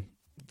I'm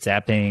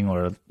zapping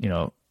or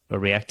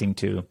reacting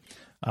to,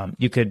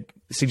 you could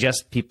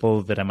suggest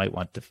people that I might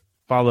want to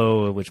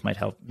follow, which might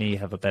help me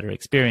have a better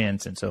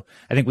experience. And so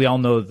I think we all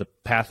know the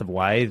path of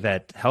why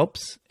that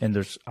helps. And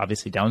there's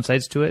obviously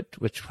downsides to it,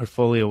 which we're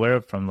fully aware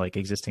of from like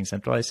existing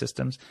centralized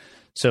systems.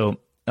 So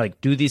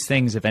like, do these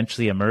things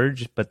eventually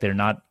emerge, but they're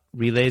not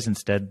relays,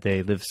 instead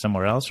they live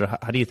somewhere else? Or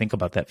how do you think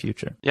about that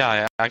future? Yeah,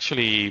 I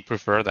actually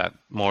prefer that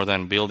more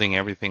than building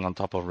everything on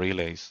top of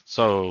relays.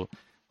 So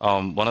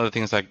one of the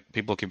things that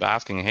people keep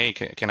asking, hey,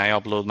 can I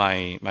upload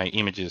my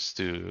images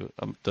to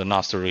the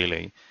Nostr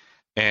relay?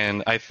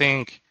 And I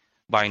think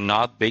by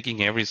not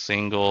baking every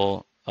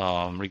single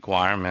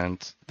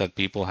requirement that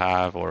people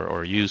have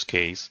or use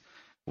case,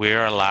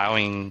 we're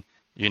allowing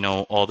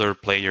other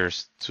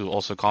players to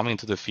also come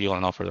into the field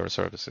and offer their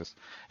services.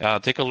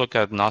 Take a look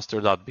at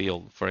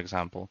Nostr.build, for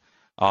example.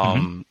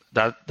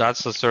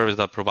 That's a service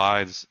that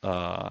provides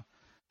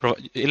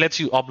it lets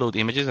you upload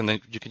images, and then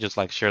you can just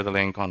like share the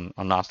link on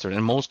Nostr,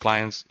 and most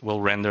clients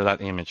will render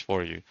that image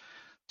for you.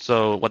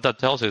 So what that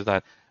tells is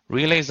that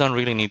relays don't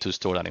really need to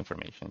store that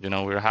information.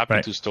 We're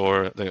happy to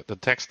store the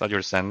text that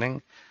you're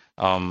sending,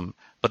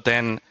 but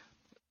then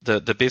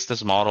the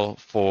business model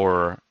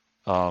for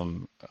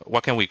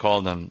what can we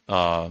call them?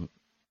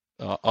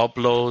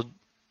 Upload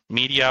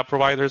media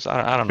providers?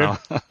 I don't know.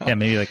 Yeah,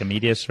 maybe like a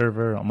media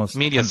server, almost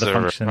media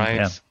server, function, right?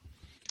 Yeah.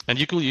 And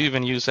you could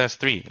even use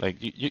S3. Like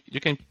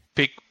you can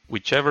pick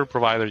whichever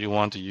provider you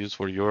want to use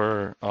for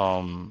your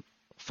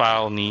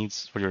file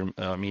needs for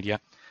your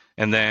media,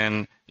 and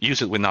then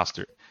use it with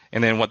Nostr.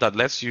 And then what that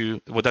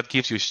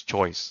gives you is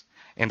choice.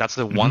 And that's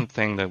the one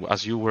thing that,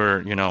 as you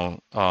were,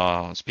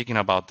 speaking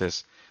about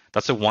this,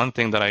 that's the one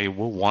thing that I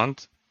will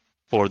want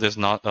for this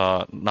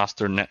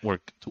Nostr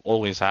network to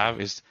always have,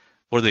 is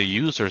for the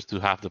users to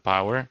have the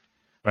power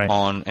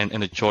on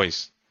and the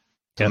choice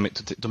to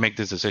make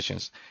these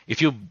decisions.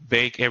 If you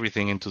bake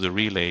everything into the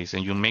relays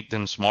and you make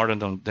them smarter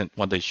than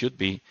what they should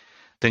be,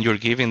 then you're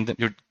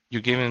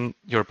giving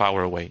your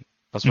power away.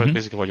 That's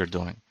basically what you're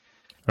doing.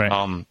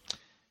 Right.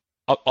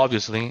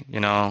 Obviously,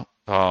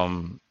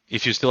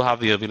 if you still have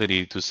the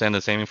ability to send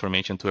the same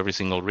information to every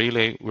single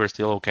relay, we're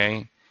still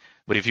okay.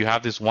 But if you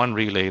have this one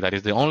relay that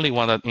is the only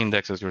one that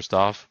indexes your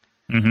stuff,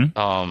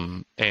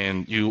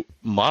 and you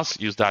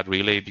must use that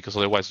relay because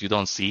otherwise you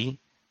don't see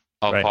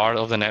a part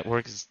of the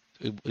network,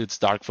 it's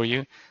dark for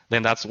you,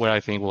 then that's where I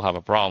think we'll have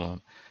a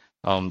problem.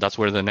 That's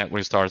where the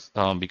network starts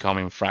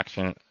becoming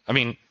fraction. I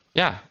mean,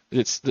 yeah,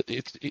 it's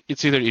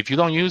either if you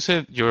don't use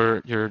it,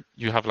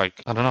 you have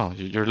like, I don't know,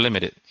 you're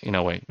limited in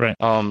a way. Right.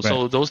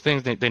 So those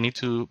things, they need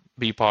to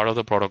be part of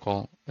the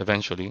protocol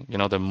eventually.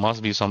 There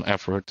must be some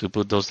effort to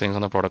put those things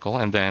on the protocol,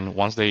 and then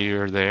once they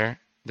are there,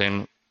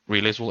 then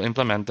relays will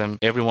implement them.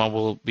 Everyone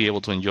will be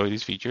able to enjoy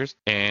these features,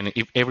 and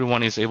if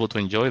everyone is able to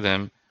enjoy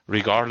them,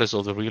 regardless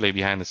of the relay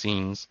behind the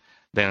scenes,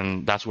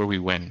 then that's where we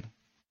win.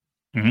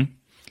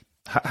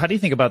 How do you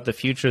think about the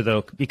future,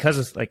 though? Because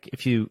it's like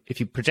if you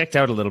project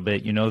out a little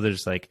bit,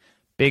 there's like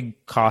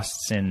big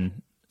costs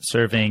in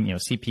serving,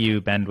 CPU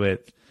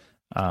bandwidth,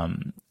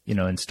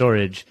 and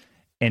storage,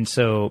 and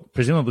so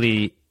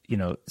presumably,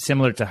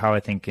 similar to how I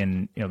think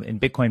in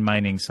Bitcoin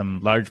mining,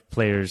 some large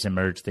players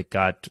emerged that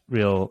got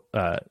real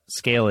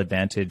scale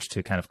advantage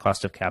to kind of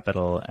cost of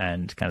capital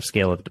and kind of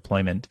scale of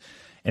deployment,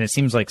 and it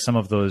seems like some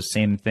of those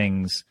same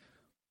things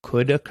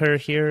could occur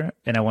here.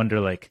 And I wonder,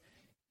 like,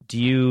 do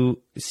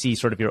you see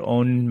sort of your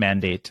own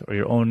mandate or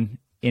your own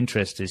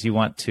interest as you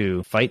want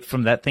to fight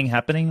from that thing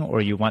happening,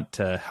 or you want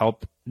to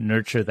help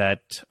nurture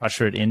that,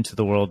 usher it into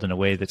the world in a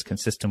way that's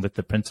consistent with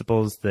the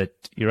principles that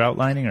you're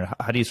outlining? Or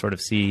how do you sort of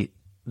see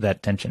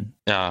that tension?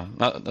 Yeah,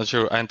 not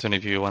sure, Anton,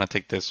 if you want to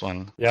take this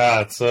one.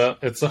 Yeah, it's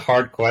a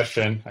hard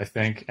question, I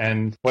think.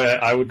 And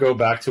I would go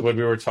back to what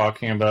we were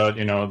talking about,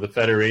 the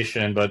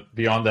federation, but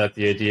beyond that,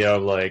 the idea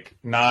of like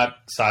not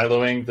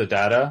siloing the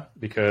data,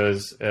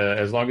 because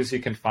as long as you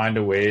can find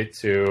a way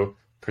to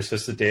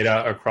persist the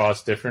data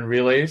across different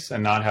relays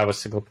and not have a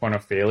single point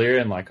of failure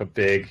and like a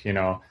big,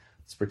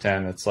 let's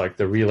pretend it's like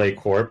the relay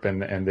corp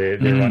and they're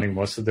running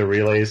most of the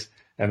relays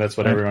and that's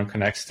what everyone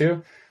connects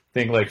to. I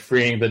think like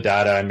freeing the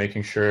data and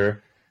making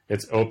sure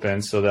it's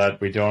open so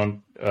that we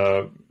don't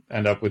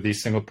end up with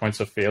these single points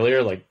of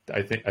failure. Like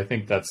I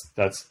think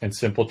that's in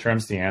simple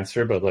terms the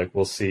answer, but like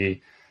we'll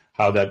see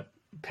how that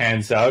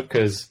pans out,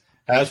 because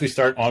as we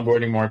start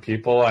onboarding more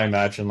people, I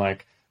imagine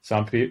like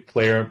some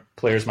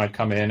players might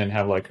come in and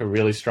have like a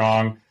really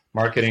strong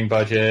marketing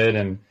budget,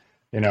 and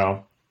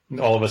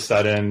all of a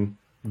sudden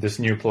this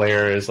new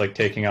player is like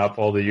taking up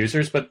all the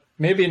users, but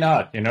maybe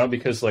not,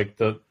 because like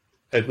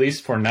at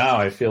least for now,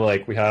 I feel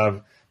like we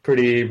have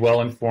pretty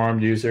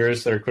well-informed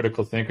users that are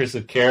critical thinkers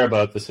that care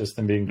about the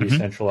system being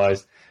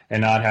decentralized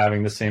and not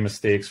having the same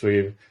mistakes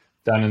we've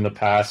done in the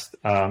past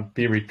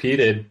be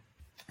repeated.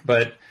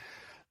 But,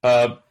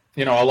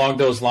 along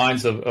those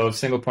lines of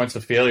single points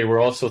of failure,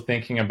 we're also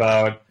thinking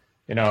about,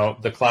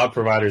 the cloud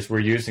providers we're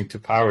using to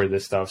power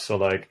this stuff. So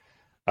like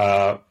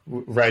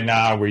right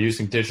now we're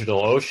using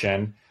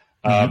DigitalOcean,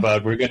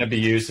 but we're going to be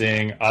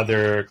using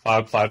other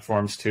cloud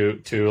platforms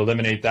to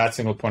eliminate that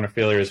single point of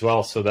failure as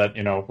well, so that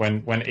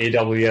when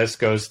AWS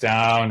goes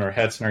down or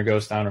Hetzner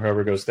goes down or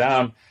whoever goes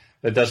down,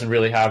 that doesn't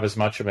really have as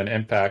much of an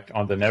impact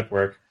on the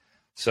network.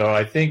 So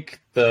I think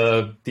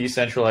the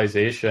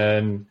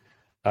decentralization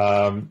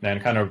and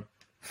kind of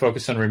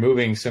focus on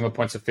removing single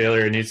points of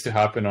failure needs to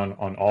happen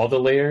on all the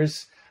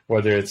layers,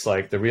 whether it's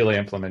like the relay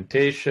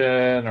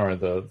implementation or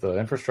the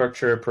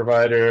infrastructure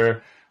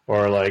provider,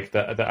 or like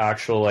the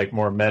actual like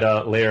more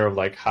meta layer of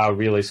like how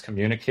relays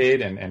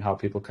communicate and how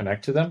people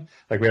connect to them.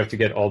 Like we have to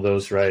get all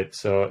those right.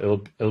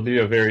 So it'll be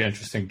a very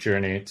interesting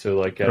journey to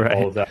like get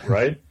all of that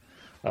right.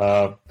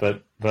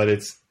 But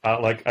it's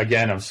like,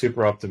 again, I'm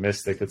super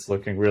optimistic. It's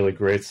looking really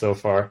great so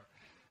far.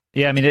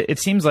 Yeah, I mean, it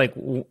seems like,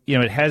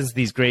 it has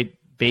these great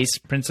base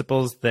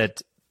principles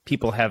that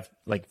people have,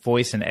 like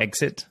voice and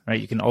exit, right?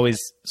 You can always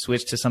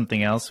switch to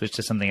something else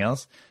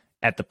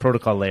at the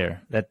protocol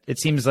layer. That it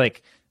seems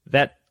like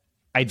that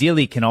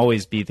ideally can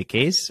always be the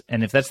case.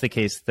 And if that's the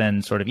case,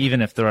 then sort of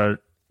even if there are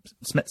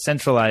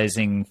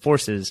centralizing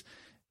forces,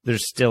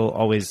 there's still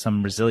always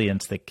some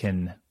resilience that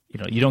can,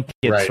 you don't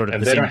get sort of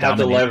and the they same don't have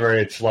dominant... the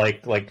leverage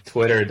like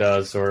Twitter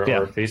does or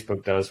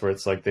Facebook does, where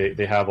it's like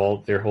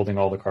they're holding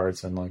all the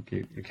cards and like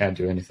you can't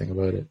do anything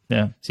about it.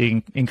 Yeah, so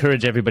you can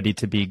encourage everybody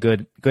to be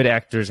good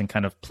actors and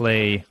kind of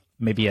play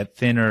maybe at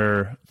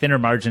thinner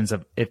margins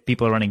of, if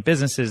people are running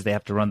businesses, they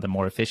have to run them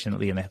more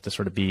efficiently and they have to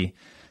sort of be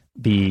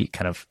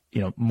kind of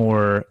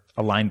more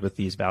aligned with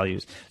these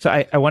values. So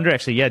I wonder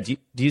actually, do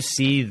you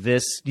see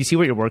this? Do you see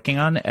what you're working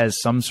on as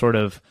some sort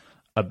of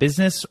a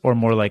business or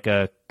more like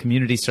a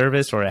community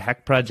service or a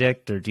hack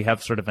project, or do you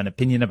have sort of an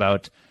opinion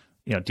about,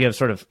 do you have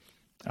sort of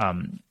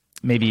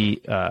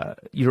maybe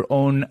your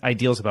own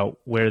ideals about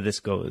where this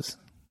goes?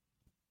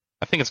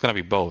 I think it's going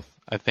to be both.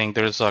 I think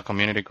there's a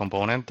community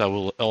component that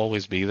will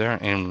always be there,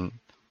 and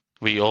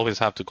we always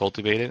have to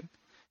cultivate it.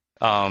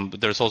 But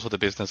there's also the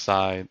business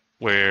side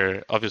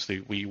where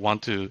obviously we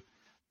want to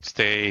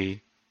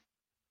we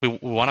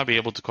want to be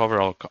able to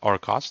cover our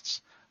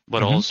costs,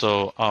 but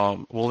also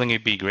wouldn't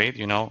it be great,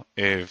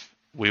 if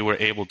we were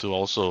able to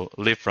also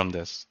live from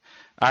this?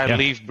 I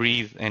live,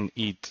 breathe, and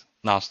eat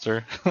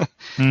Nostr.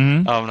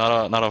 I'm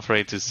not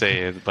afraid to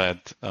say it,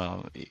 but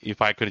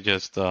if I could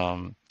just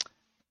do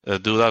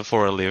that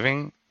for a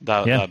living,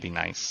 that'd be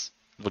nice,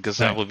 because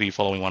that would be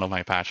following one of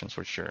my passions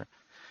for sure.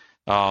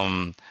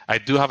 I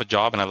do have a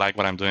job, and I like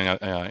what I'm doing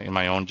in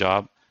my own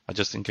job.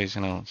 Just in case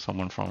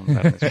someone from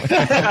that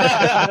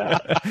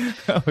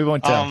we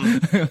won't tell.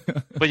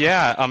 But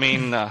yeah, I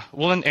mean,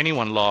 wouldn't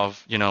anyone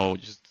love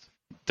just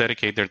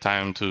dedicate their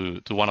time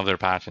to one of their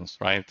passions,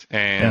 right?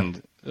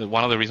 And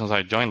one of the reasons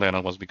I joined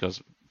Lennon was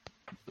because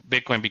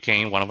Bitcoin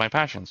became one of my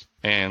passions,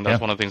 and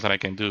that's one of the things that I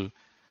can do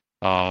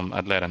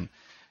at Lennon.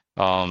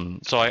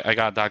 So I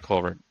got that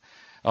covered.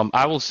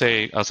 I will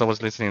say, as I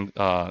was listening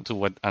to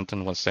what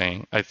Anton was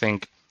saying, I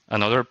think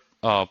another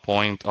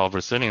point of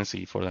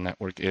resiliency for the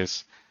network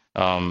is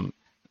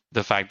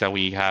the fact that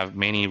we have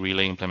many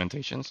relay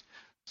implementations.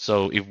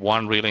 So if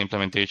one relay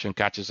implementation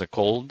catches a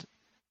cold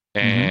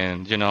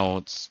and,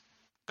 it's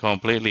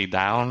completely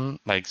down,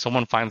 like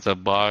someone finds a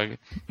bug,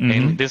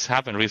 and this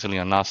happened recently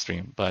on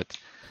Nostream, but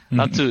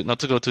not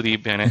to go too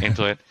deep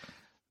into it,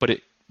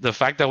 but the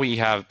fact that we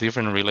have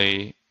different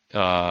relay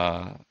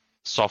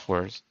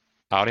softwares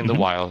out in the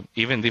wild,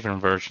 even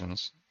different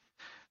versions,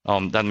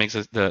 that makes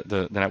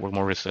the network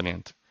more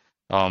resilient.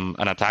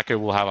 An attacker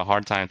will have a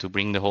hard time to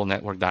bring the whole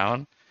network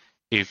down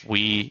if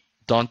we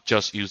don't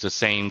just use the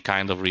same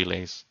kind of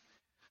relays.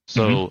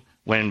 So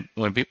when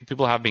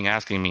people have been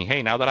asking me,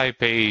 hey, now that I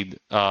paid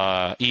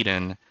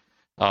Eden,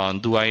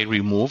 do I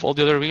remove all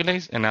the other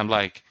relays? And I'm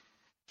like,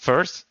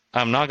 first,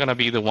 I'm not going to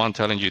be the one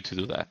telling you to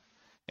do that.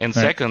 And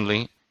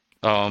secondly,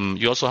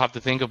 you also have to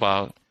think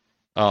about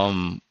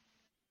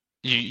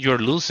you're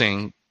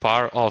losing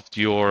part of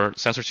your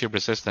censorship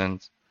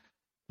resistance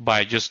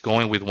by just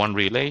going with one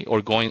relay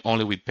or going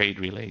only with paid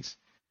relays.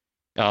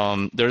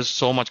 There's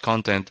so much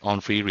content on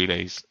free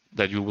relays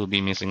that you will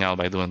be missing out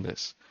by doing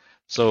this.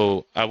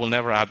 So I will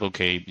never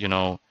advocate,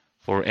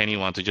 for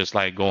anyone to just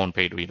like go on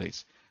paid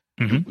relays.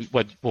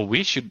 What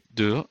we should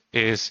do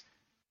is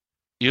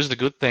use the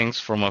good things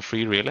from a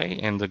free relay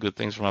and the good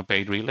things from a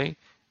paid relay,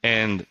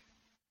 and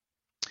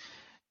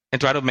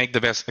try to make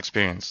the best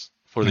experience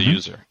for the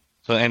user.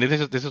 So, and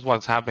this is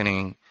what's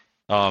happening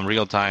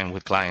real time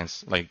with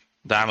clients. Like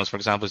Damus, for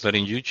example, is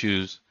letting you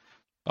choose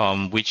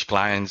which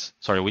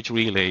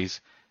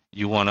relays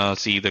you want to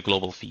see the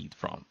global feed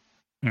from.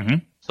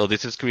 So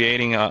this is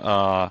creating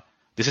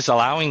this is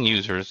allowing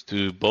users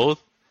to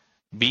both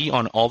be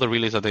on all the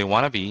relays that they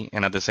want to be,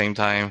 and at the same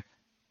time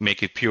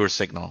make it pure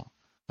signal.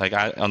 Like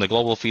on the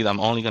global feed, I'm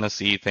only going to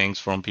see things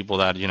from people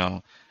that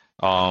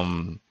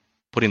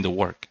put in the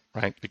work,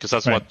 right? Because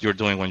that's what you're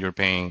doing when you're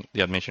paying the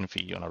admission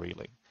fee on a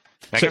relay.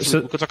 I guess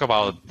we could talk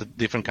about the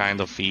different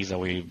kind of fees that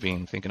we've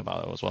been thinking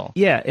about as well.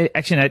 Yeah,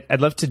 actually, I'd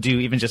love to do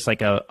even just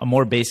like a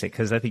more basic,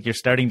 because I think you're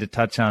starting to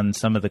touch on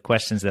some of the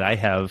questions that I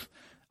have.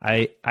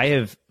 I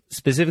have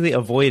specifically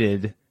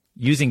avoided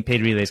using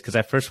paid relays because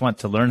I first want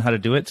to learn how to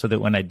do it so that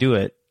when I do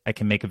it, I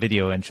can make a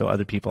video and show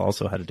other people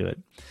also how to do it.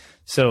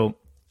 So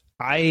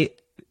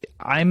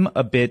I'm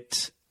a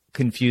bit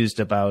confused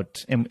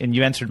about, and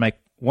you answered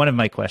one of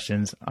my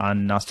questions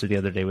on Nostr the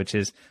other day, which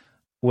is,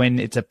 when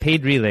it's a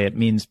paid relay, it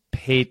means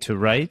pay to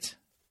write,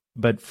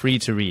 but free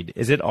to read.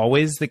 Is it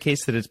always the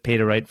case that it's pay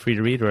to write, free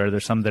to read, or are there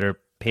some that are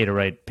pay to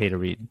write, pay to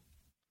read?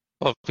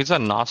 Well, if it's a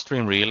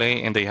Nostream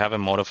relay and they haven't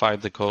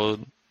modified the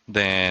code,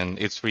 then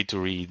it's free to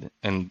read,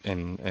 and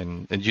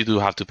you do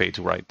have to pay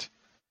to write.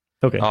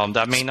 Okay.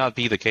 That may not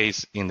be the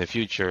case in the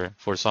future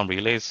for some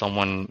relays.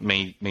 Someone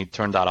may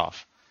turn that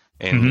off,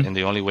 and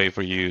the only way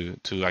for you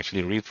to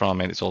actually read from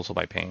it is also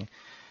by paying.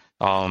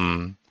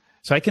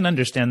 So I can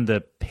understand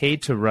the pay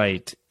to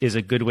write is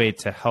a good way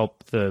to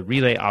help the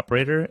relay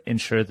operator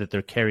ensure that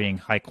they're carrying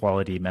high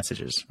quality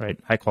messages, right?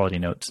 High quality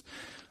notes.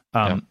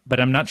 But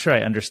I'm not sure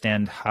I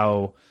understand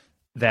how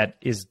that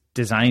is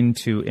designed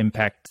to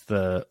impact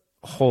the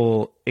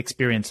whole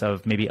experience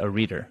of maybe a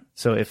reader.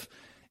 So if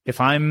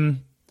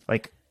I'm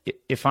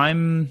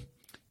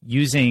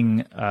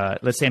using,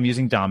 let's say I'm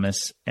using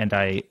Damus and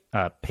I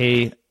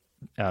pay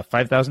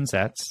 5,000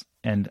 sats,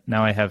 and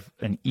now I have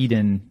an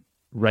Eden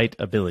write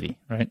ability,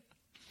 right?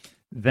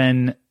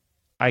 Then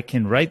I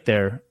can write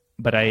there,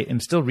 but I am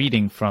still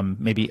reading from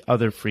maybe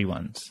other free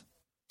ones.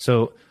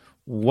 So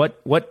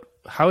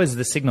how is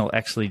the signal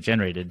actually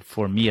generated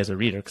for me as a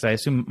reader? Because I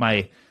assume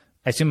my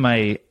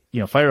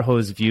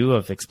Firehose view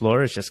of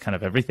Explorer is just kind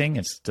of everything.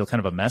 It's still kind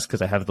of a mess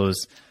because I have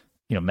those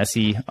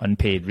messy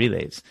unpaid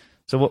relays.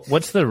 So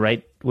what's the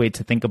right way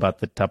to think about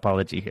the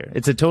topology here?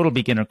 It's a total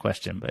beginner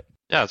question, but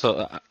yeah.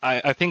 So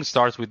I think it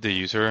starts with the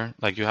user.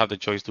 Like you have the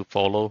choice to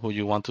follow who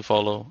you want to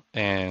follow,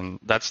 and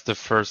that's the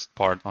first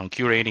part on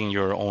curating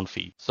your own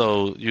feed.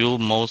 So you'll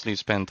mostly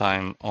spend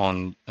time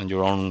on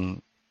your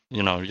own,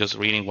 just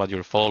reading what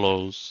your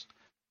follows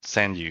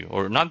send you,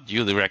 or not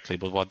you directly,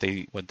 but what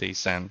they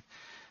send,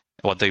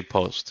 what they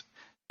post,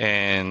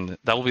 and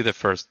that will be the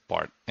first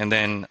part. And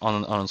then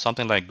on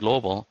something like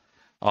global.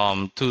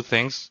 Two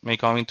things may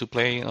come into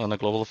play on a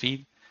global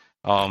feed.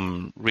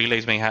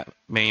 Relays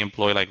may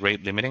employ like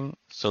rate limiting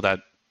so that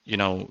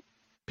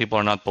people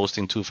are not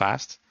posting too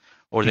fast,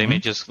 or they may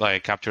just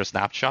like capture a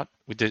snapshot,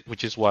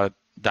 which is what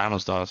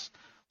Damus does.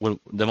 Well,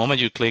 the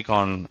moment you click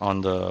on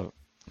the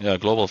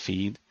global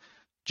feed,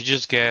 you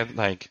just get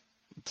like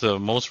the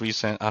most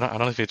recent. I don't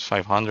know if it's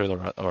 500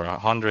 or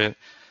 100.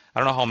 I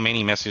don't know how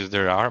many messages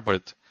there are,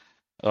 but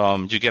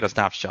you get a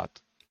snapshot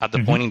at the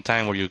point in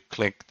time where you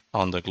click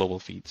on the global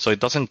feed. So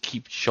it doesn't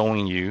keep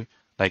showing you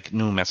like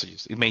new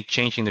messages. It may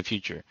change in the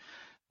future.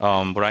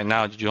 But right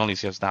now you only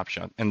see a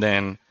snapshot. And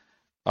then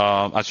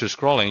as you're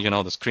scrolling,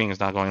 the screen is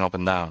not going up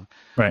and down.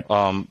 Right.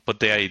 But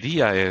the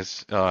idea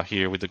is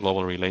here with the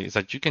global relay is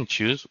that you can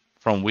choose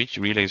from which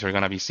relays are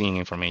going to be seeing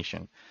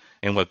information.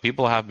 And what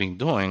people have been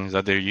doing is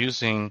that they're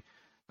using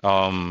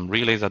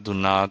relays that do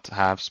not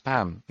have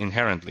spam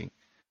inherently,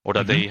 or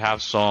that they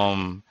have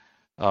some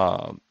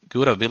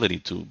good ability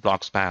to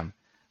block spam,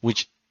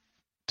 which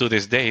to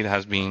this day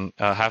have been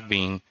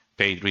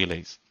paid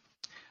relays.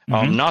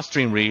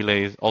 Nostream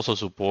relays also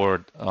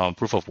support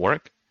proof of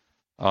work,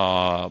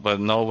 but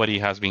nobody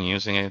has been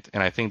using it.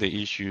 And I think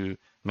the issue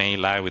may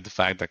lie with the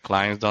fact that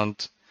clients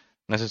don't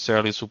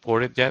necessarily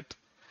support it yet.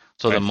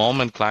 So the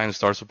moment clients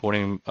start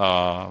supporting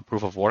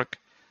proof of work,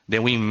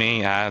 then we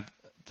may add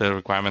the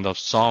requirement of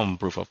some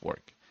proof of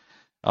work.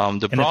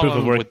 The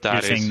problem with that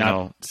you're saying is,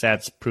 not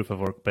SATS proof of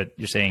work, but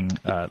you're saying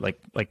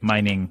like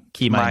mining,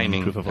 key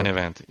mining proof of work. An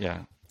event, yeah.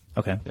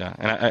 Okay. Yeah,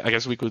 and I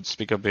guess we could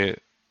speak a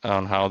bit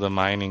on how the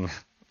mining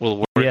will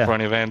work for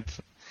an event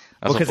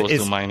as opposed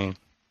to mining.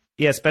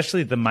 Yeah,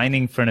 especially the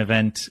mining for an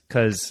event,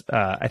 because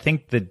I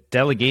think the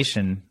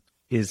delegation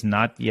is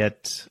not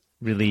yet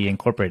really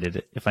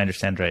incorporated, if I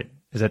understand right.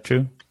 Is that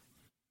true?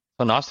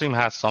 So Nostream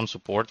has some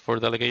support for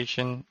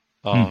delegation.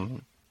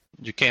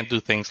 You can't do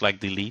things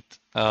like delete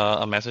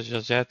a message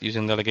just yet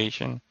using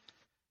delegation.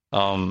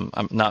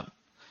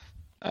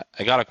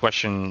 I got a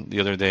question the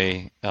other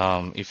day.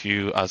 If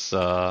you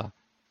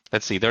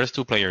let's see, there's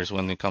two players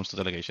when it comes to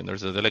delegation.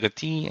 There's a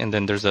delegatee and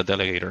then there's a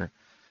delegator.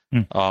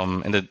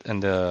 And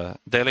the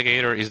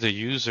delegator is the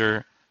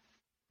user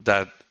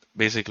that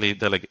basically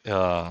delegates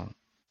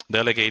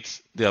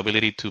the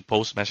ability to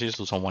post messages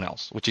to someone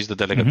else, which is the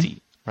delegatee,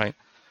 right?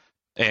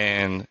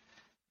 And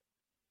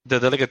the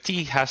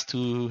delegatee has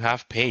to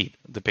have paid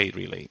the paid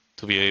relay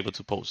to be able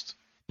to post.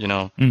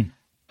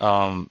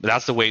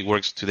 That's the way it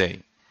works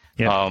today.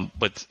 Yeah.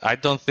 But I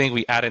don't think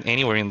we added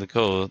anywhere in the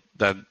code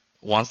that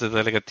once the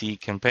delegatee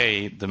can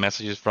pay, the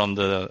messages from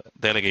the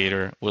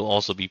delegator will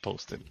also be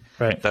posted.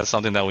 Right. That's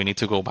something that we need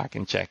to go back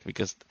and check,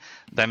 because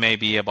that may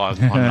be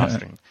about on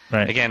Nostream.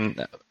 Right.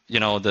 Again,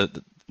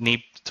 the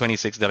NIP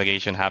 26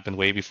 delegation happened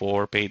way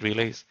before paid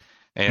relays,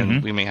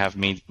 and we may have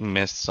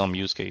missed some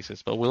use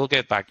cases, but we'll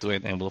get back to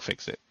it and we'll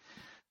fix it.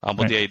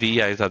 But the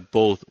idea is that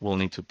both will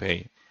need to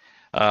pay.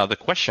 The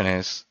question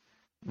is,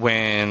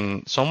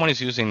 when someone is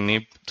using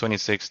NIP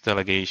 26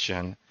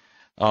 delegation,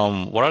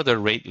 what are the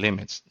rate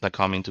limits that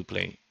come into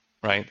play,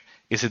 right?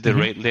 Is it the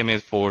rate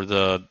limit for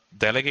the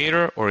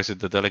delegator, or is it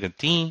the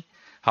delegatee?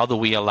 How do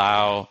we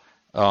allow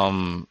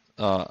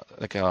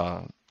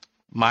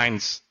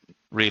Minds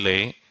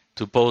relay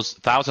to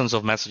post thousands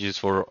of messages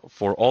for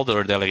all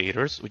their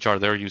delegators, which are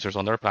their users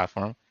on their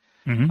platform,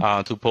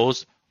 to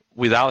post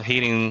without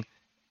hitting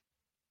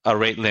a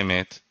rate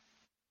limit,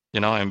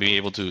 and be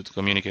able to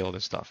communicate all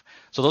this stuff?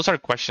 So those are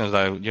questions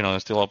that are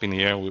still up in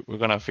the air. We're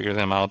gonna figure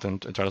them out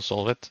and try to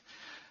solve it.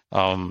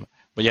 But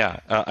yeah,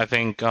 I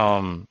think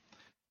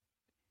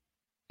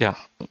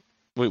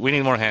we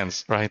need more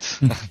hands, right?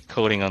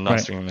 Coding on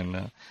Nostream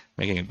and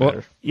making it better.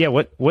 Well, yeah.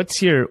 What's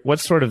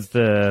sort of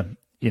the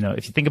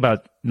if you think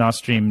about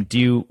Nostream, do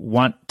you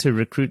want to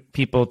recruit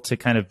people to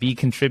kind of be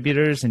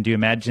contributors? And do you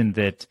imagine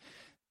that,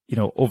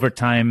 over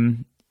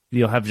time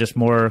you'll have just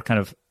more kind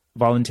of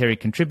voluntary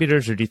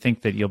contributors, or do you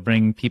think that you'll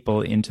bring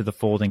people into the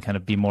fold and kind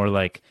of be more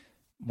like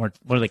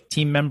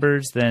team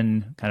members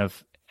than kind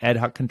of ad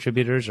hoc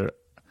contributors? Or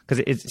because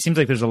it seems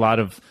like there's a lot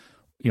of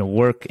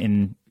work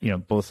in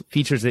both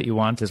features that you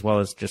want as well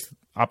as just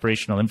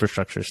operational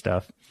infrastructure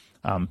stuff.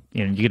 You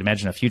can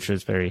imagine a future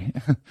is very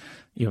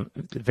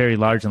very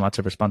large and lots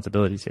of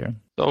responsibilities here.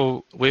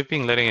 So we've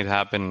been letting it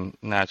happen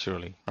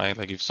naturally, right?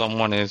 Like if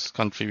someone is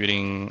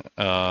contributing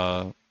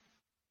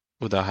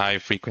with a high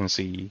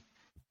frequency,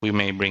 we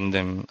may bring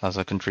them as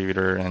a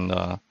contributor and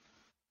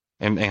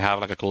have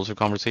like a closer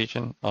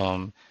conversation.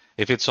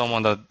 If it's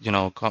someone that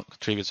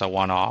contributes a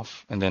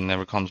one-off and then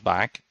never comes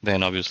back,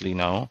 then obviously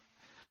no.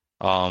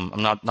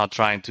 I'm not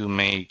trying to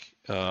make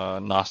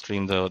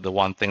Nostream the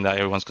one thing that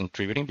everyone's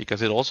contributing,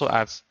 because it also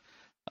adds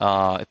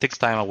it takes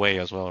time away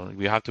as well.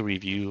 We have to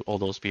review all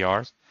those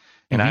PRs,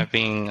 and I've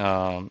been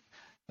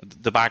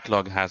the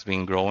backlog has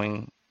been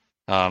growing.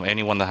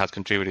 Anyone that has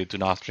contributed to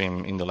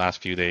Nostream in the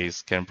last few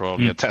days can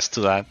probably attest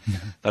to that,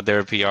 that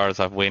their PRs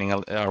are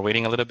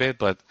waiting a little bit,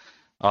 but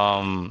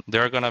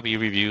they're going to be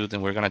reviewed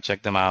and we're going to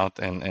check them out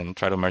and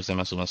try to merge them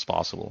as soon as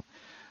possible.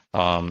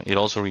 It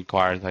also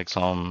requires like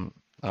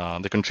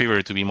the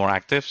contributor to be more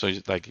active. So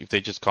like if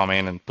they just come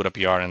in and put a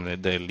PR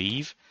and they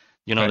leave,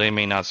 right. They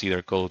may not see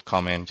their code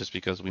come in just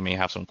because we may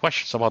have some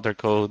questions about their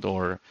code,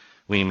 or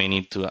we may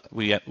need to,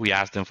 we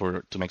ask them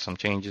to make some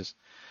changes.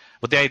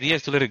 But the idea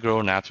is to let it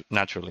grow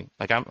naturally.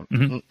 Like I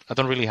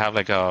don't really have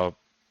like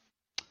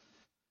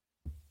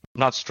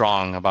not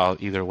strong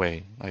about either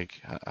way,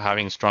 like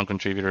having strong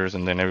contributors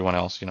and then everyone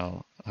else,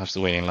 has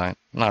to wait in line.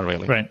 Not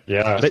really. Right.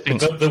 Yeah.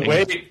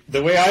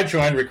 The way I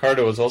joined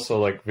Ricardo was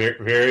also like very,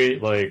 very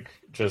like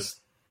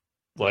just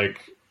like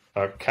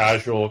a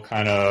casual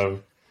kind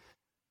of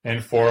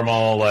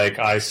informal, like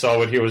I saw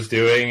what he was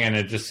doing and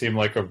it just seemed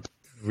like a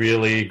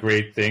really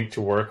great thing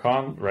to work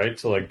on, right?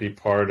 To like be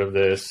part of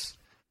this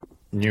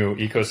new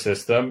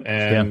ecosystem.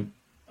 And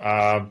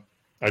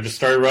I just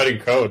started writing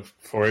code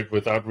for it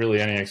without really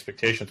any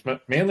expectations,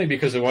 but mainly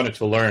because I wanted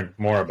to learn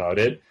more about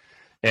it.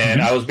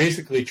 And I was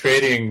basically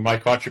trading my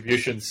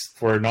contributions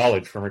for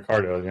knowledge from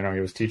Ricardo. He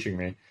was teaching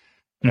me.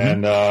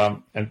 And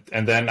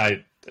then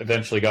I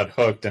eventually got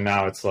hooked, and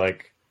now it's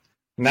like,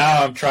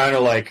 now I'm trying to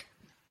like,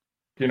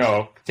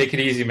 take it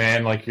easy,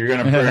 man. Like you're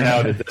going to burn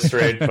out at this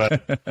rate,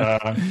 but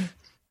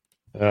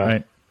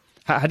right.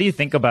 How do you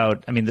think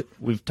about,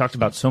 we've talked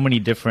about so many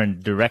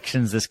different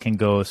directions this can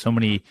go, so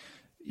many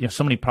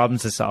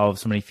problems to solve,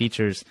 so many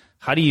features.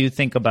 How do you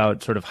think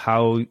about sort of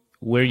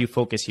where you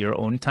focus your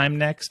own time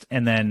next?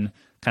 And then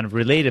kind of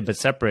related but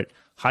separate,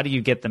 how do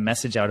you get the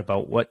message out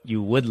about what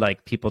you would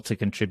like people to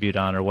contribute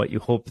on, or what you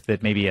hope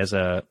that maybe as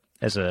a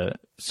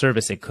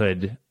service it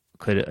could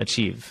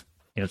achieve?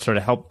 Sort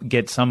of help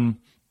get some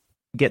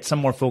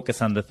more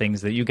focus on the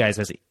things that you guys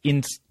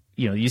you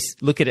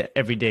look at it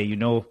every day,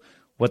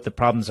 what the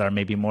problems are,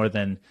 maybe more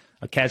than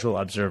a casual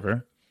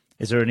observer.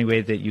 Is there any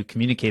way that you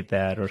communicate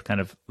that or kind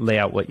of lay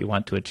out what you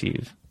want to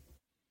achieve?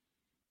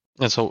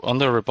 And so on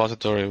the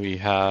repository, we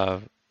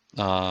have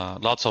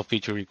lots of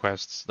feature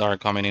requests that are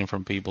coming in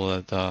from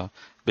people that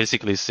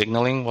basically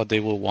signaling what they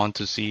will want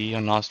to see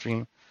on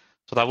Nostream.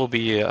 So that will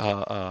be,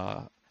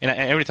 and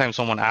every time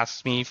someone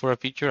asks me for a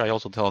feature, I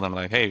also tell them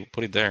like, hey,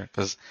 put it there,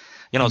 because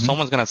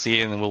someone's gonna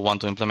see it and will want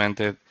to implement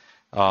it.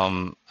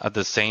 At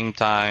the same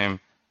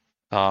time,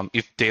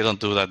 if they don't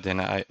do that,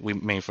 then we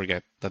may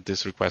forget that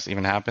this request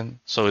even happened.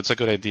 So it's a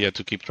good idea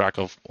to keep track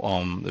of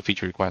the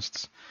feature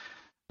requests.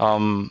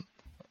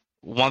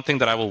 One thing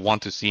that I will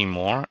want to see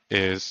more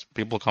is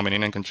people coming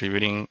in and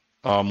contributing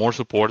more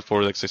support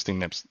for the existing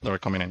NIPs that are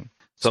coming in.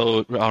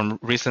 So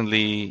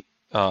recently,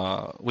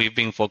 we've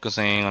been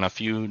focusing on a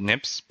few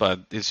NIPs, but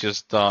it's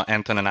just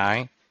Anton and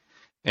I.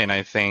 And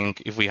I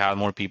think if we had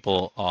more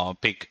people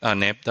pick a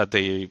NIP that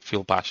they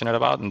feel passionate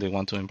about and they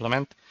want to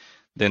implement,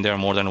 then they're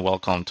more than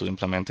welcome to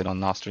implement it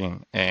on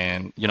Nostream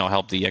and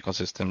help the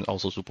ecosystem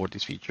also support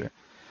this feature.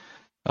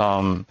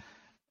 So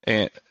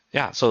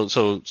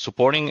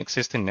supporting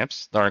existing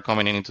NIPs that are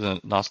coming into the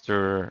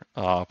Nostr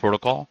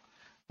protocol,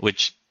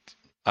 which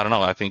I don't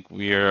know, I think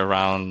we're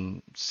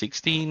around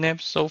 60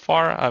 NIPs so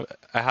far.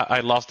 I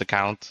lost the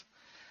count.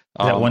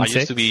 I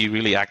used to be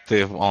really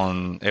active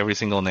on every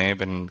single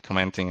NIP and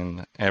commenting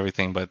and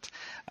everything, but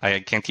I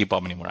can't keep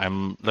up anymore.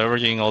 I'm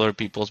leveraging other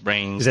people's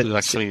brains to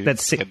actually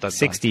get that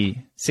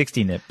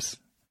 60 NIPs.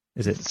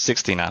 Is it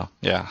 60 now?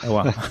 Yeah. Oh,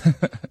 wow.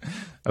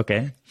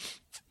 Okay.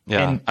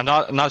 Yeah, and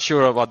I'm not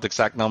sure about the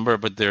exact number,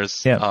 but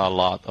there's a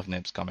lot of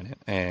NIPs coming in,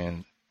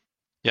 and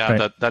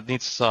right. that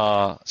needs.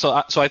 So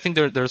I think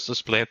there's a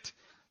split.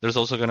 There's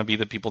also going to be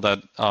the people that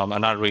are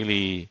not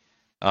really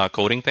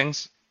coding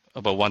things,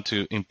 but want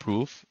to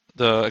improve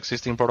the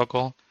existing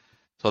protocol.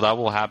 So that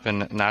will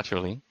happen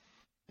naturally,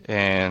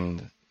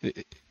 and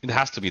it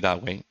has to be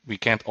that way. We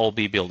can't all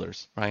be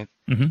builders, right?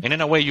 And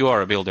in a way, you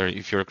are a builder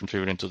if you're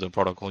contributing to the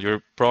protocol.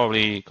 You're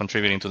probably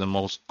contributing to the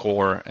most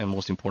core and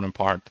most important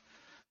part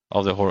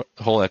of the whole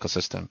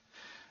ecosystem.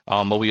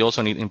 But we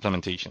also need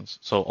implementations.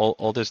 So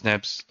all these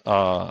NIPs,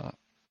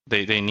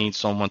 they need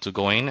someone to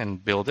go in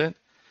and build it.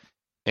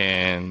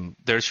 And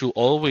there should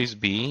always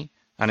be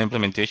an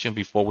implementation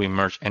before we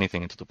merge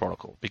anything into the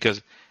protocol,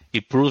 because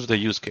it proves the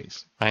use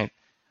case, right?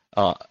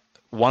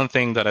 One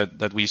thing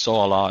that we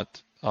saw a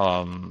lot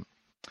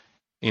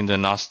in the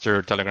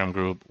Nostr Telegram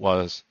group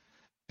was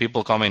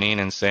people coming in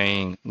and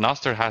saying,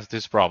 Nostr has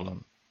this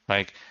problem,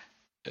 right?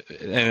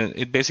 And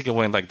it basically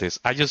went like this.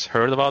 I just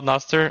heard about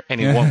Nostr and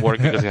it won't work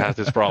because it has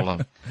this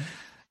problem.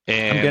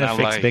 And I'm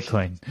going to fix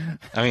Bitcoin.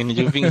 I mean,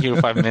 you've been here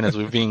 5 minutes.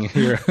 We've been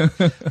here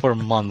for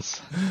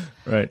months.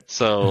 Right.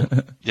 So,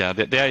 yeah,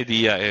 the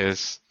idea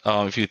is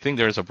if you think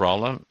there's a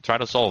problem, try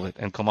to solve it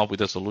and come up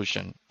with a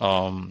solution.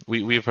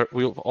 We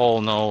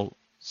all know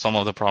some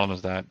of the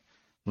problems that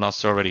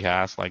Nostr already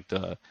has, like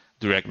the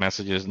direct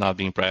messages not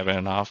being private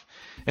enough.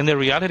 And the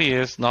reality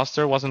is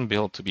Nostr wasn't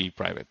built to be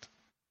private.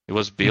 It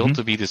was built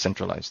to be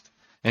decentralized.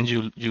 And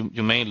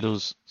you may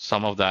lose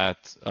some of that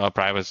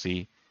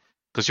privacy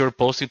because you're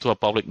posting to a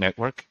public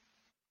network.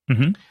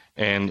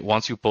 And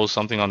once you post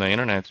something on the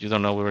internet, you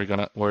don't know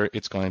where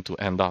it's going to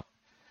end up.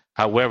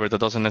 However, that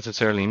doesn't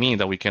necessarily mean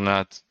that we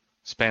cannot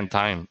spend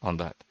time on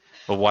that.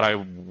 But what I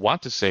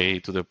want to say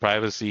to the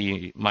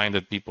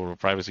privacy-minded people or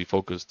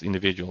privacy-focused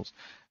individuals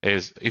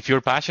is if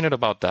you're passionate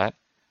about that,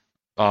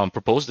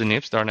 propose the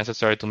NIPs that are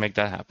necessary to make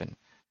that happen.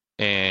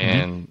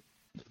 And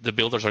the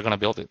builders are going to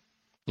build it.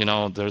 You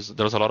know, there's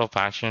a lot of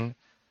passion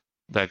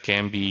that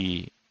can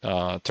be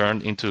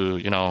turned into,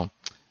 you know,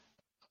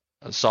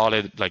 a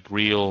solid, like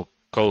real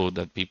code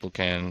that people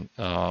can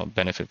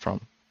benefit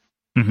from.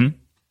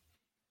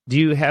 Do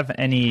you have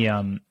any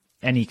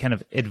kind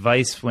of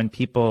advice when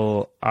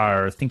people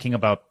are thinking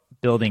about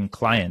building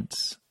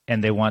clients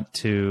and they want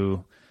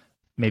to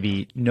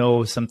maybe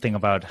know something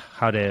about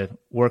how to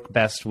work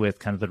best with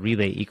kind of the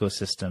Relay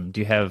ecosystem? Do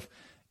you have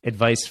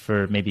advice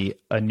for maybe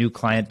a new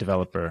client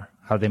developer,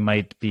 how they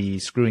might be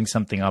screwing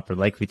something up or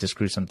likely to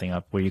screw something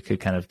up, where you could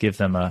kind of give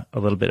them a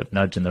little bit of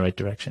nudge in the right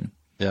direction?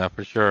 Yeah,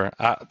 for sure.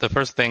 The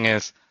first thing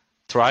is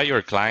try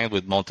your client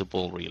with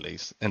multiple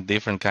relays and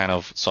different kind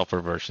of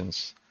software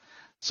versions.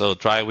 So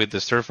try with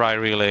the stir-fry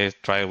relay,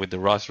 try with the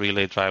Rust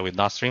relay, try with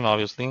Nostream,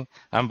 obviously.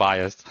 I'm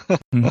biased.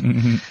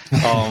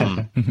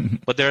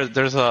 But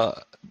there's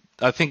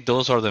I think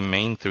those are the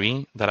main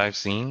three that I've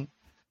seen.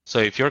 So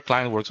if your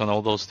client works on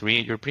all those three,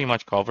 you're pretty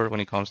much covered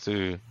when it comes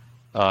to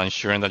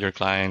ensuring that your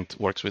client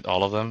works with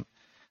all of them.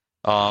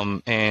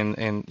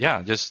 And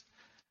yeah, just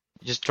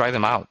try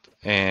them out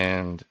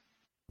and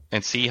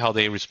see how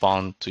they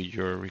respond to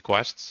your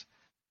requests.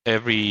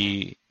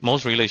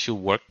 Most relays should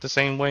work the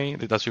same way.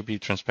 That should be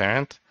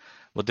transparent.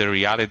 But the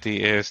reality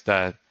is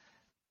that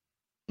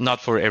not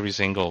for every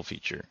single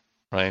feature,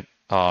 right?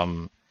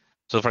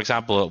 So for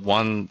example,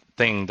 one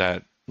thing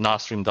that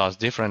Nostream does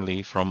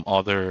differently from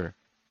other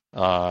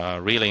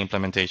relay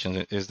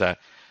implementations is that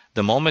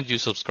the moment you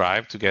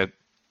subscribe to get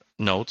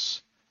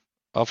notes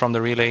from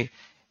the relay,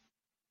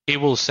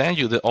 it will send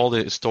you all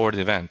the stored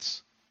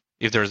events,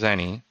 if there's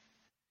any.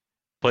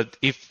 But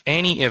if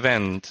any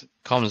event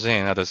comes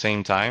in at the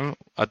same time,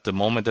 at the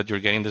moment that you're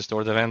getting the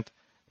stored event,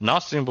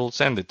 Nostream will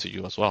send it to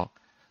you as well.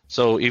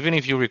 So even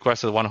if you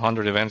requested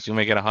 100 events, you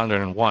may get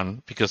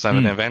 101 because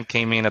an event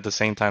came in at the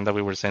same time that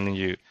we were sending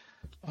you.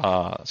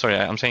 Sorry,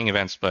 I'm saying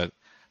events, but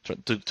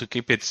to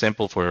keep it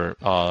simple for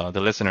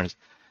the listeners,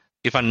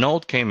 if a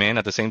node came in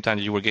at the same time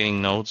that you were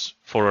getting nodes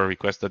for a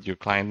request that your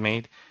client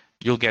made,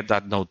 you'll get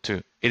that node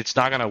too. It's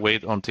not going to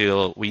wait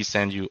until we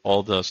send you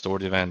all the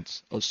stored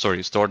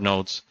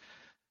nodes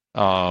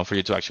for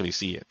you to actually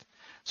see it.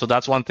 So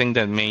that's one thing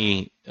that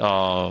may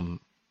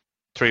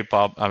trip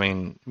up. I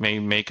mean, may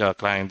make a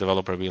client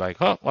developer be like,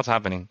 "Oh, what's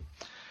happening?"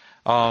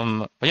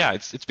 But yeah,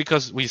 it's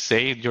because we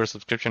saved your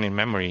subscription in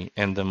memory,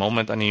 and the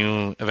moment a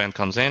new event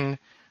comes in,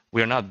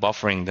 we are not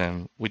buffering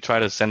them. We try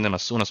to send them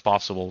as soon as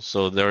possible,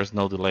 so there is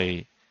no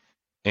delay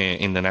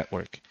in the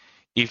network.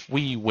 If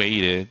we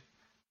waited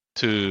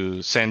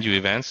to send you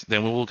events,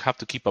 then we will have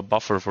to keep a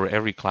buffer for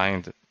every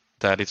client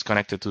that is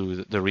connected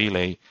to the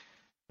relay,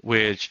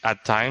 which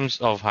at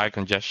times of high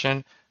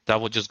congestion,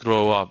 that will just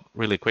grow up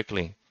really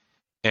quickly.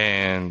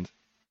 And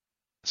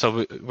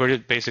so we're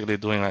basically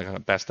doing like a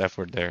best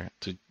effort there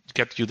to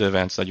get you the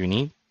events that you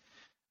need.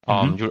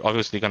 You're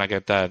obviously going to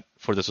get that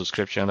for the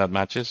subscription that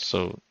matches.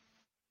 So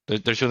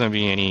there shouldn't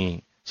be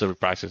any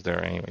surprises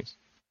there anyways.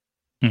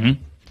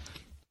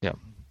 Yeah.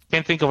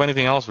 Can't think of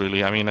anything else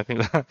really. I mean, I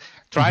think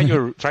try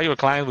your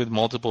client with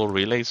multiple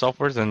relay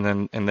softwares,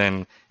 and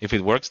then if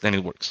it works, then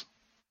it works.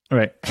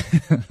 Right.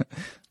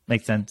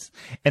 Makes sense.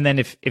 And then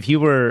if you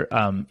were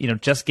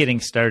just getting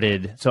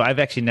started, so I've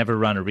actually never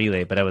run a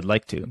relay, but I would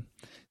like to.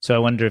 So I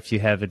wonder if you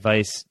have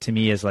advice to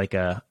me as like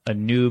a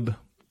noob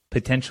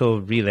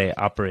potential relay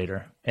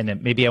operator, and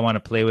then maybe I want to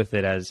play with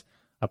it as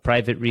a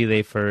private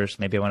relay first.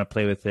 Maybe I want to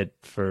play with it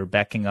for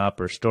backing up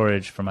or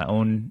storage for my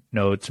own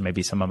nodes, or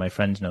maybe some of my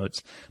friends'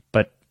 nodes.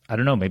 But I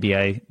don't know. Maybe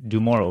I do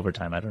more over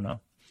time. I don't know.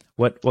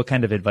 What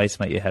kind of advice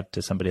might you have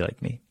to somebody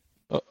like me?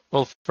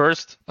 Well,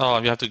 first, you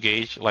have to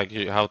gauge like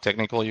how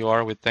technical you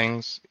are with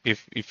things.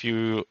 If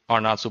you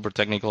are not super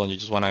technical and you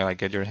just want to like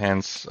get your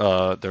hands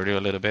dirty a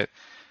little bit,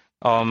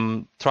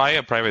 try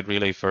a private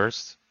relay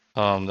first.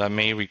 That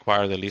may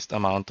require the least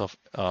amount of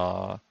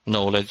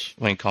knowledge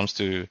when it comes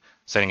to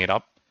setting it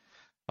up.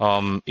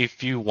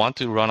 If you want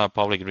to run a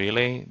public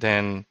relay,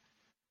 then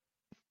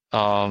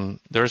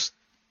there's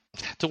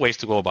two ways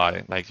to go about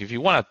it. Like if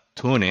you want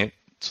to tune it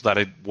so that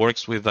it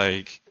works with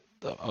like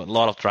a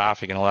lot of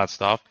traffic and all that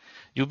stuff,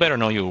 you better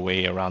know your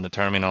way around the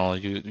terminal.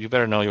 You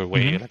better know your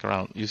way like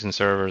around using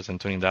servers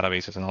and tuning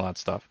databases and all that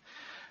stuff.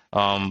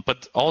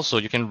 But also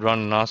you can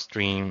run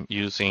Nostream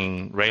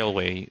using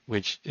Railway,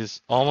 which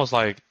is almost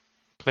like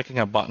clicking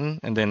a button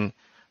and then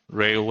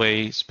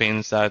Railway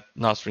spins that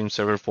Nostream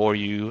server for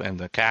you and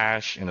the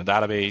cache and the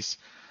database.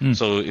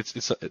 So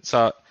it's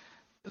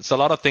a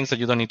lot of things that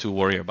you don't need to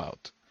worry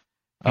about.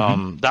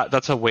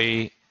 That's a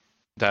way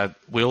that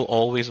we'll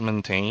always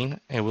maintain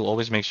and we'll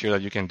always make sure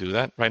that you can do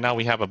that. Right now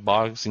we have a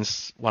bug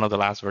since one of the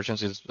last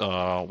versions is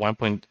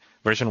version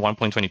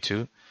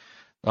 1.22,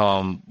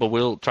 but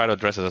we'll try to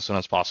address it as soon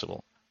as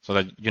possible so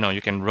that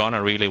you can run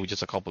a relay with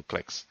just a couple of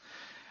clicks.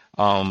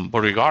 But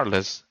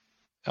regardless,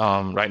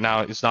 right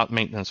now it's not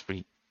maintenance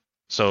free,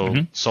 so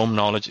some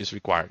knowledge is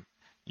required.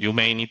 You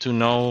may need to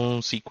know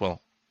SQL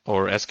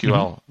or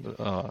SQL,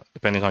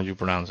 depending on how you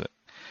pronounce it.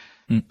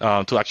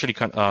 To actually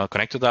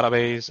connect to the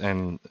database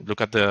and look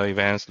at the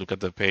events, look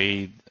at the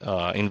paid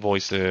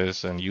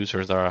invoices and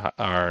users that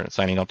are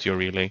signing up to your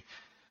relay.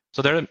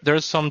 So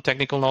there's some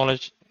technical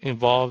knowledge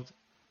involved.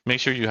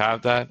 Make sure you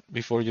have that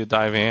before you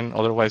dive in.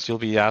 Otherwise, you'll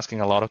be asking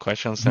a lot of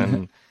questions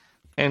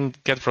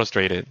and get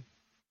frustrated.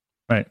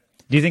 Right.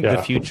 Do you think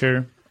the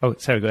future... Oh,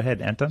 sorry, go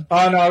ahead, Anton.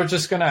 Oh, no, I was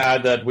just going to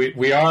add that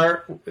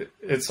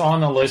it's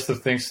on the list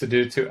of things to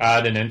do to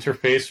add an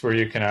interface where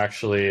you can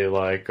actually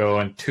like go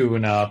and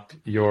tune up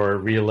your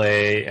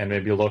relay and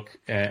maybe look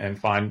and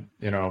find,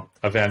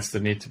 events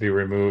that need to be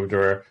removed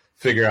or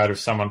figure out if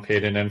someone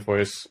paid an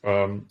invoice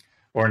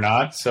or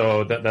not.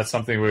 So that's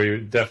something we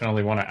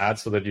definitely want to add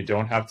so that you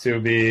don't have to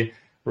be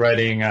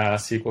writing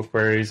SQL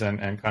queries and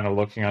kind of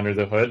looking under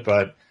the hood.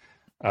 But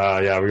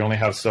we only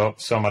have so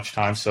much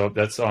time, so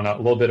that's on a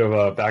little bit of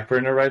a back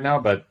burner right now,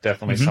 but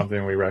definitely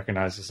something we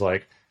recognize is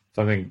like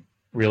something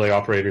relay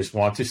operators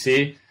want to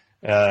see,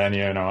 and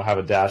have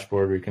a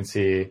dashboard where you can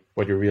see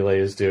what your relay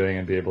is doing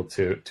and be able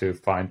to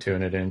fine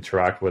tune it and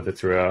interact with it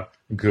through a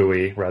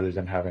GUI rather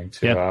than having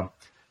to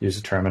use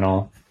a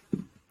terminal.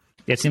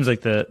 It seems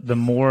like the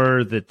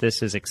more that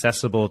this is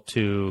accessible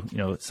to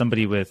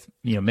somebody with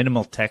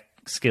minimal tech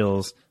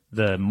skills,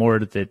 the more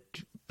that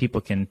people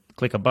can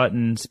click a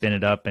button, spin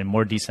it up, and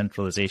more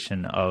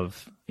decentralization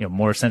of,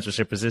 more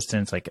censorship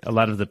resistance. Like a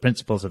lot of the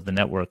principles of the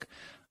network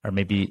are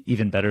maybe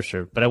even better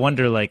served. But I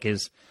wonder,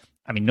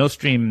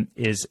 Nostream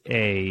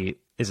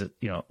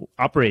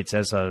operates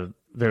as a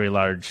very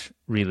large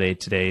relay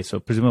today. So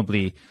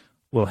presumably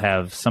we'll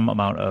have some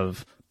amount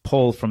of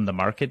pull from the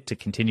market to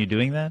continue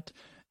doing that.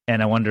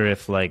 And I wonder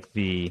if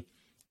the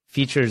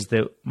features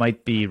that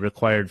might be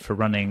required for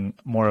running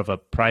more of a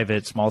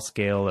private, small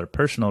scale or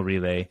personal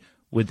relay,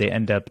 would they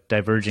end up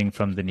diverging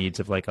from the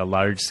needs of like a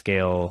large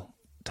scale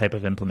type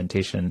of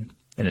implementation?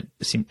 And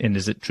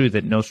is it true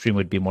that Nostream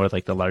would be more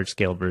like the large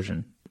scale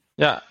version?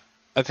 Yeah,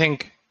 I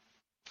think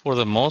for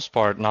the most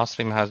part,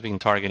 Nostream has been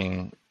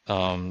targeting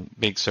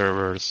big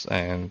servers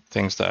and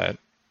things that,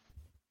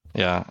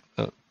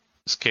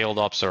 scaled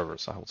up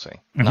servers, I would say,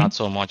 not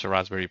so much a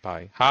Raspberry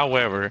Pi.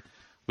 However,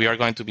 we are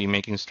going to be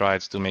making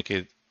strides to make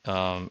it.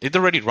 It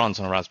already runs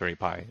on a Raspberry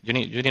Pi. You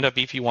need a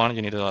beefy one.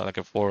 You need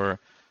a 4.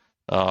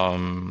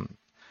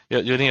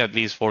 You need at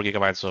least 4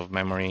 gigabytes of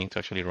memory to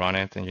actually run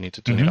it, and you need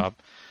to tune it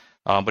up.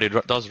 But it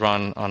does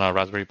run on a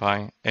Raspberry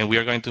Pi, and we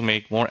are going to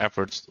make more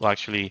efforts to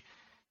actually,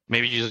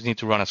 maybe you just need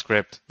to run a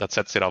script that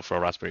sets it up for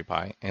a Raspberry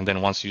Pi, and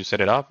then once you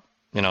set it up,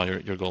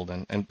 you're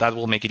golden, and that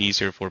will make it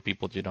easier for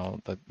people,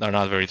 that are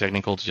not very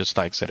technical to just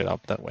set it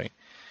up that way.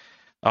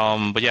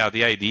 But yeah,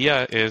 the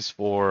idea is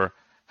for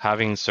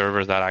having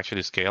servers that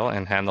actually scale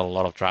and handle a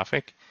lot of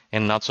traffic,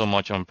 and not so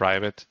much on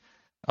private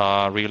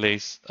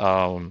relays.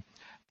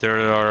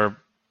 There are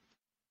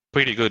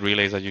pretty good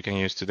relays that you can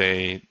use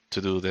today to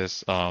do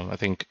this. I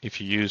think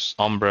if you use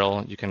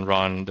Umbrel, you can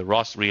run the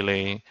Rust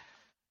relay,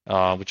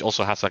 which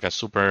also has like a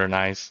super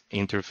nice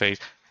interface.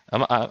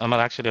 I'm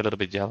actually a little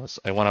bit jealous.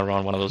 I want to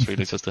run one of those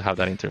relays just to have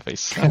that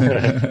interface.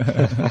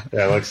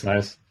 Yeah, it looks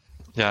nice.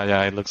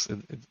 Yeah,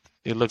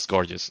 it looks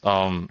gorgeous.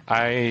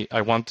 I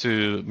want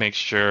to make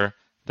sure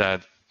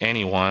that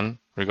anyone,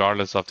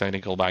 regardless of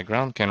technical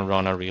background, can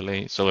run a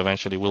relay. So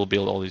eventually we'll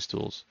build all these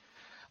tools.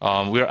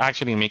 We're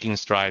actually making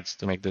strides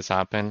to make this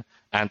happen.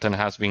 Anton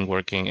has been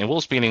working, and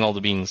we're spilling all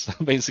the beans,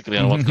 basically,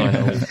 on what's going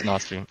on with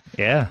Nostream.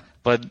 Yeah.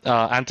 But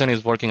Anton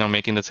is working on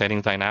making the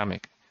settings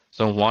dynamic.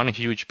 So one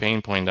huge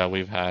pain point that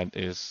we've had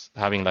is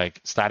having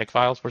static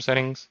files for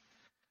settings.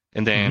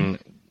 And then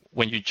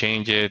when you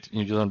change it,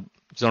 you don't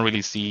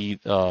really see,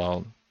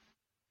 you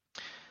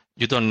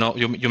you don't know,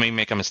 you may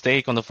make a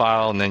mistake on the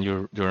file, and then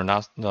your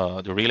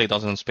the relay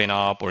doesn't spin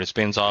up, or it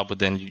spins up, but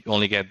then you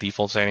only get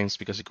default settings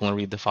because you couldn't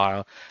read the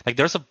file. Like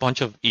there's a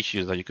bunch of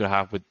issues that you could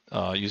have with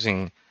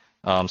using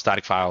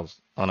static files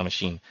on a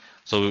machine.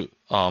 So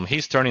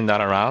he's turning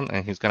that around,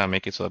 and he's gonna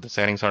make it so that the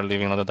settings are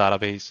living on the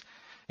database,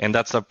 and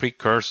that's a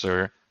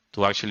precursor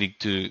to actually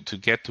to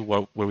get to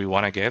where we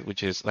want to get,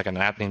 which is like an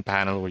admin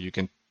panel where you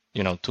can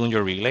tune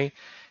your relay,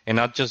 and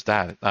not just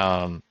that.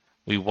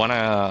 We want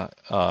to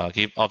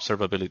give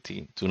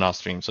observability to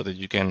Nostream so that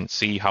you can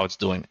see how it's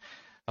doing.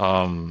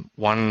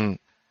 One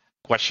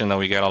question that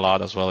we get a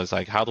lot as well is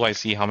like, how do I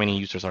see how many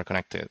users are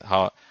connected?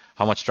 How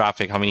much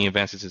traffic? How many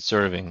events is it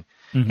serving?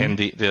 Mm-hmm. And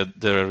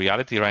the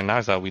reality right now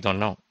is that we don't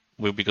know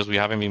because we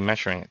haven't been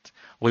measuring it.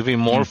 We've been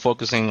more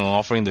focusing on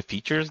offering the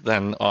features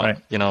than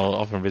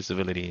offering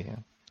visibility.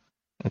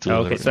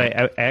 Okay, so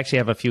I actually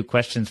have a few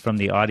questions from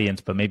the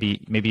audience, but maybe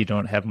you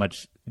don't have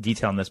much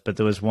detail on this. But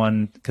there was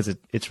one because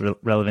it's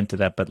relevant to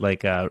that. But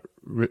like the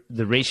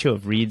ratio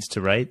of reads to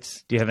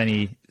writes, do you have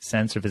any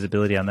sense or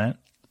visibility on that?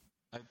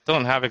 I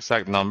don't have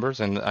exact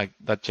numbers, and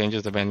that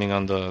changes depending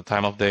on the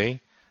time of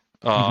day.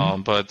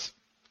 But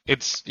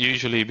it's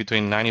usually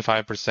between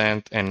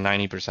 95% and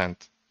 90%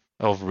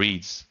 of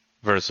reads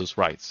versus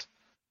writes.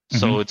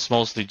 So it's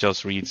mostly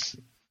just reads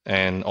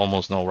and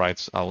almost no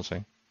writes, I would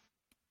say.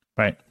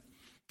 Right.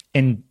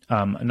 And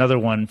another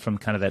one from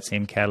kind of that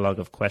same catalog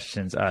of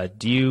questions,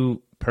 do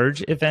you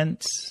purge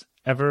events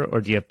ever, or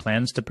do you have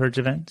plans to purge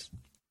events?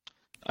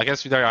 I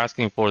guess they're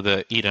asking for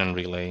the Eden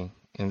relay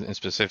in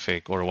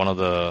specific, or one of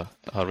the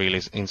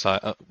relays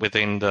inside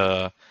within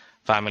the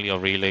family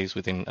of relays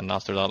within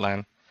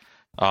Nostr.land.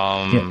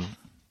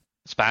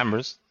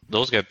 Spammers,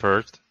 those get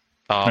purged.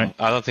 Right.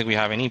 I don't think we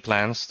have any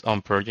plans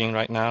on purging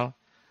right now.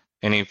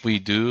 And if we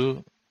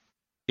do,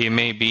 it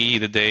may be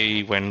the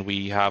day when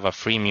we have a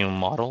freemium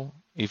model.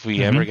 If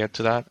we ever get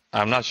to that,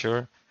 I'm not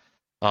sure.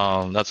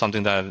 That's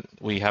something that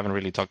we haven't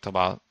really talked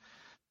about.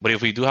 But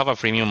if we do have a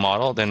freemium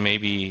model, then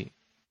maybe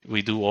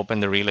we do open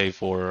the relay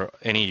for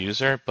any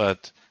user,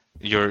 but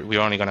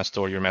we're only going to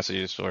store your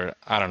messages, or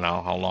I don't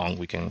know how long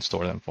we can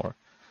store them for.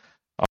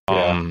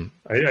 I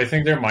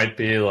think there might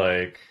be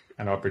like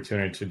an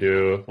opportunity to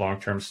do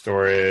long-term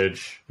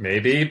storage,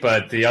 maybe.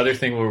 But the other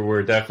thing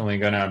we're definitely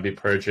going to be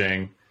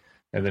purging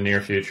in the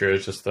near future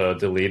is just the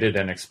deleted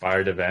and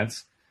expired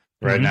events.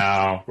 Right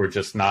now, we're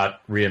just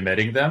not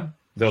re-emitting them.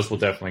 Those will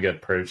definitely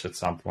get purged at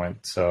some point.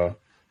 So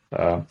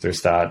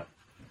there's that.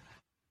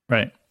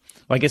 Right.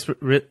 Well, I guess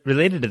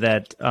related to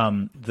that,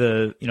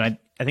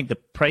 I think the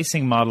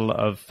pricing model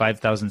of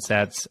 5,000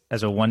 sats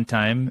as a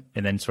one-time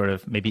and then sort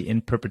of maybe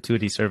in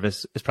perpetuity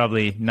service is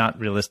probably not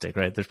realistic,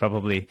 right?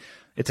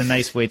 It's a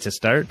nice way to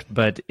start,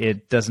 but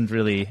it doesn't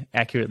really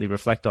accurately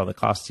reflect all the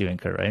costs you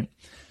incur, right?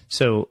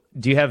 So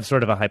do you have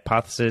sort of a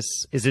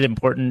hypothesis? Is it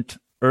important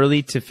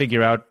early to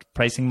figure out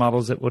pricing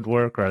models that would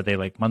work, or are they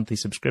like monthly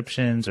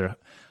subscriptions or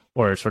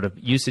sort of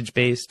usage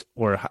based,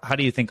 or how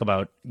do you think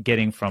about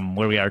getting from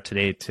where we are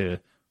today to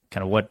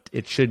kind of what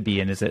it should be,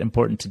 and is it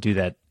important to do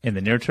that in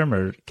the near term,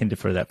 or can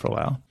defer that for a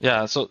while?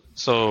 Yeah,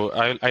 so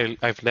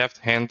I've left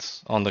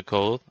hints on the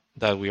code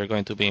that we are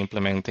going to be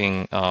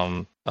implementing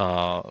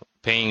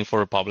paying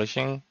for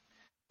publishing.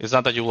 It's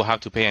not that you will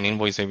have to pay an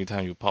invoice every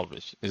time you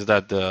publish. It's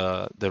that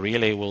the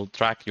relay will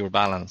track your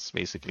balance,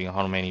 basically,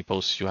 how many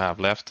posts you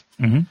have left.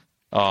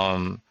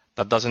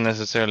 That doesn't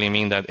necessarily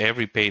mean that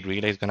every paid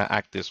relay is going to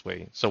act this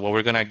way. So what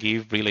we're going to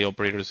give relay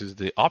operators is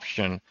the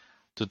option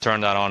to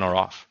turn that on or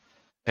off.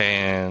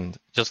 And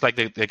just like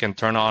they can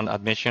turn on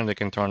admission, they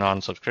can turn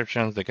on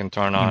subscriptions, they can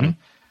turn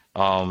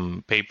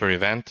on pay per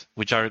event,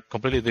 which are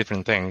completely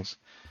different things,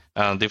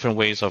 different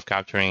ways of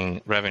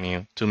capturing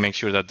revenue to make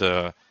sure that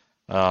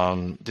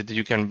that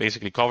you can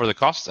basically cover the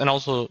costs and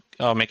also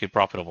make it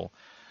profitable.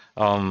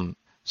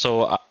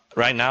 So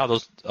right now,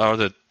 those are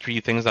the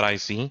three things that I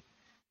see.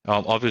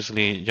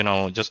 Obviously,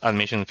 just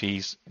admission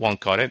fees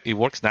won't cut it. It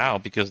works now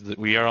because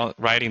we are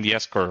riding the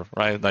S curve,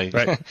 right? Like,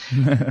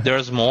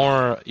 there's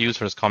more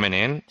users coming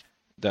in.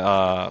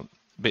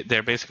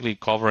 They're basically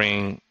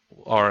covering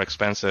our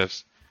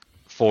expenses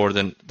for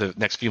the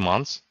next few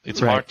months. It's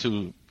hard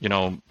to,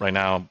 right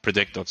now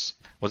predict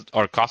what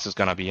our cost is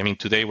going to be. I mean,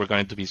 today we're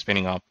going to be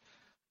spinning up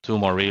 2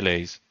 more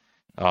relays,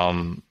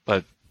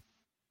 but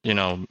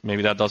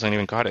maybe that doesn't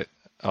even cut it.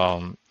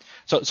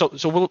 So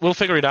we'll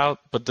figure it out.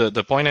 But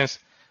the point is,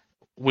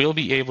 we'll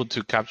be able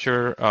to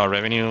capture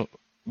revenue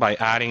by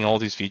adding all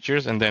these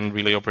features, and then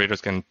relay operators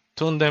can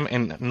tune them.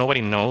 And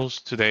nobody knows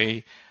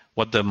today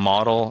what the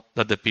model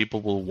that the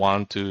people will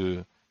want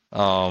to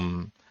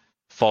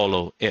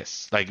follow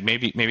is. Like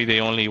maybe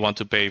they only want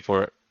to pay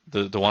for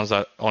the ones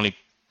that only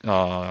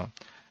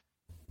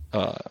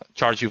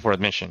charge you for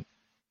admission.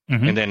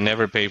 And then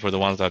never pay for the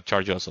ones that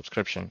charge you a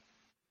subscription.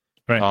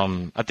 Right.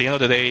 At the end of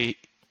the day,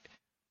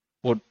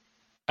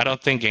 I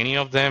don't think any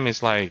of them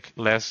is like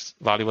less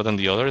valuable than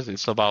the others.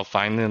 It's about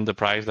finding the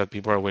price that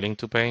people are willing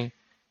to pay,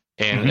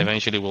 and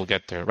eventually we'll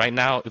get there. Right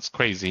now, it's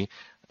crazy.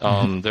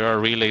 There are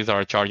relays that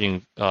are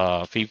charging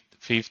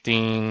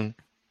 15,000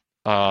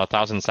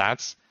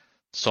 sats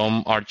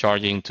Some are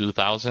charging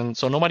 2,000,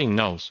 so nobody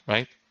knows,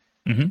 right?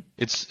 Mm-hmm.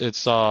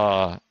 It's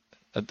I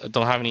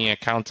don't have any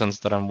accountants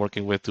that I'm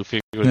working with to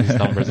figure these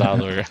numbers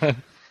out or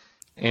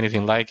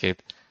anything like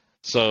it.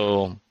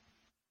 So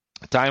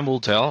time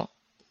will tell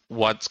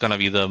what's going to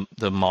be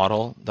the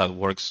model that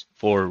works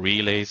for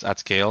relays at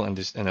scale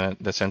in a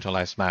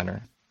decentralized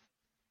manner.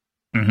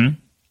 Mm-hmm.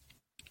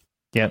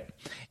 Yep.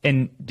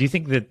 And do you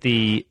think that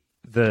the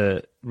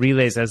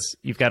relays, as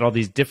you've got all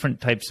these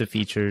different types of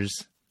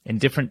features and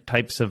different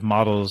types of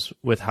models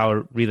with how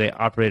a relay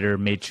operator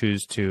may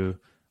choose to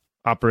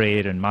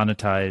operate and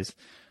monetize,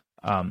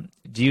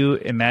 do you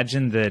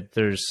imagine that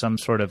there's some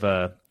sort of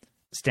a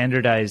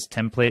standardized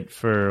template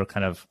for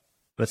kind of,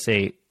 let's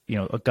say,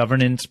 a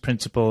governance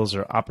principles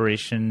or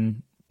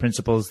operation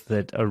principles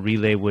that a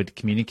relay would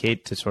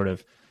communicate to sort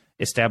of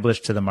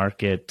establish to the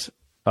market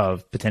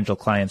of potential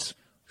clients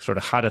sort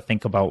of how to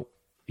think about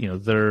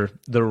their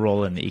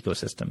role in the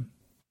ecosystem?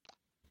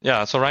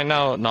 Yeah, so right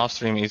now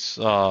Nostream is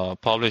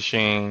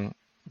publishing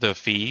the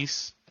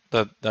fees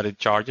that it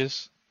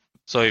charges.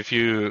 So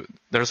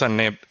there's a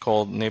NIP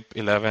called NIP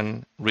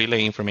 11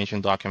 Relay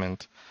Information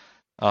Document.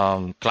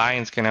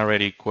 Clients can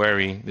already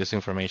query this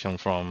information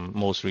from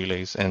most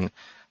relays, and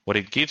what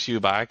it gives you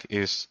back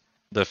is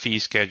the fee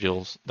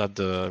schedules that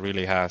the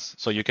relay has.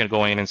 So you can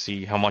go in and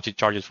see how much it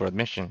charges for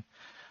admission,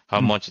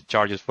 how much it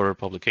charges for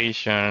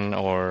publication,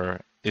 or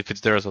if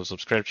it's there as a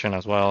subscription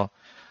as well.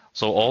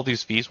 So all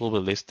these fees will be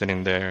listed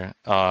in there,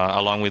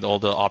 along with all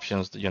the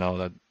options that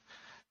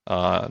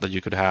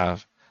you could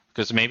have.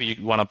 Because maybe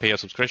you want to pay a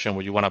subscription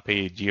where you want to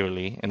pay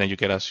yearly, and then you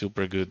get a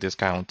super good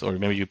discount, or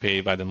maybe you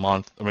pay by the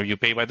month, or maybe you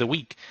pay by the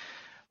week,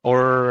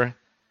 or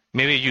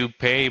maybe you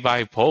pay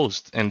by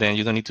post, and then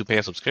you don't need to pay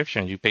a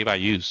subscription. You pay by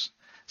use.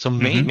 So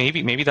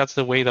maybe that's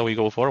the way that we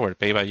go forward.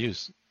 Pay by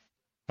use,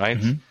 right?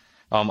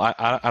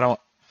 I don't.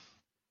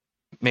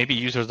 Maybe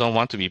users don't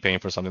want to be paying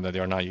for something that they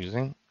are not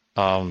using.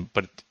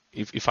 But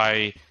if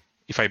I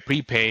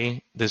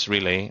prepay this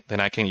relay, then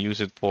I can use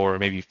it for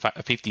maybe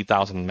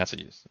 50,000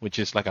 messages, which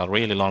is like a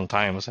really long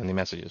time of sending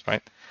messages,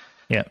 right?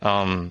 Yeah.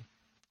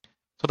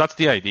 So that's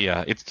the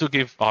idea. It's to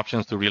give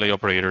options to relay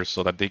operators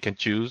so that they can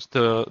choose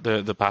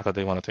the path that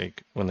they want to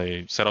take when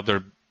they set up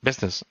their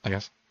business, I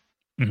guess.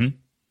 Mm-hmm.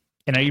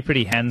 And are you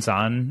pretty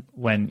hands-on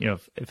when,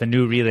 if a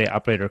new relay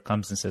operator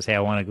comes and says, hey, I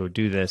want to go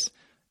do this,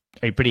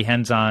 are you pretty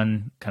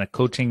hands-on kind of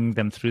coaching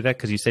them through that?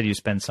 Because you said you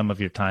spend some of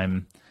your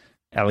time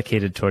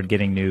allocated toward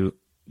getting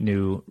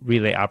new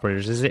relay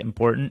operators. Is it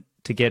important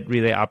to get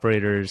relay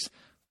operators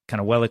kind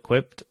of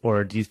well-equipped,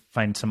 or do you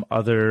find some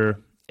other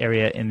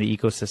area in the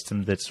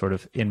ecosystem that's sort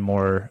of in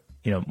more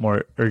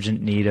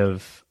urgent need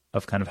of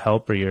kind of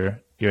help or your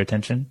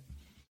attention?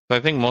 I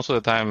think most of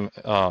the time,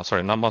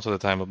 not most of the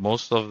time, but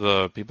most of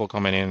the people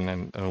coming in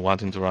and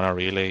wanting to run a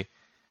relay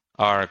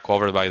are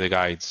covered by the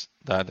guides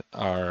that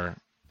are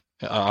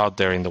out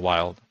there in the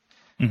wild.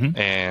 Mm-hmm.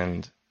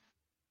 And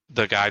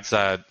the guides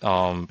that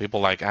people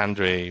like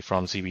Andre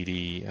from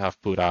CBD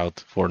have put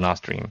out for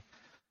Nostream.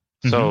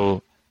 Mm-hmm.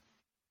 So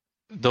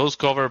those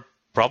cover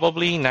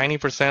probably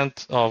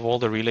 90% of all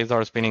the relays that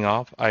are spinning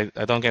off. I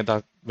don't get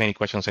that many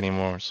questions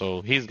anymore.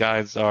 So his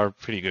guides are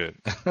pretty good,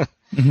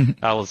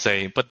 I will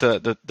say. But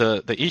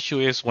the issue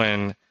is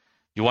when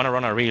you want to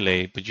run a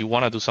relay, but you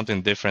want to do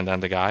something different than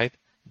the guide,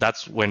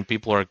 that's when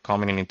people are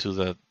commenting into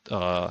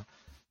the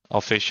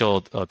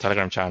official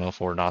Telegram channel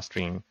for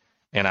Nostream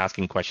and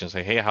asking questions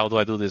like, hey, how do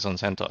I do this on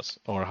CentOS?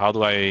 Or how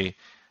do I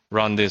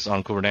run this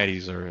on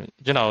Kubernetes? Or,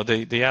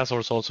 they ask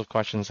all sorts of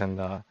questions. And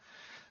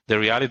the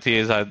reality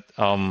is that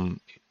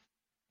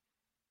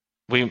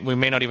we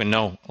may not even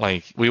know.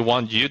 Like, we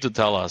want you to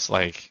tell us,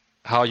 like,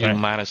 how you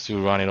manage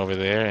to run it over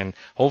there. And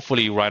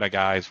hopefully write a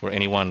guide for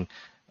anyone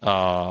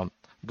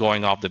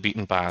going off the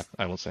beaten path,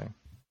 I will say.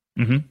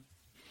 Mm-hmm.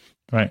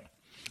 Right.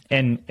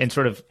 And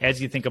sort of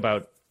as you think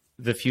about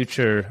the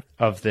future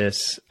of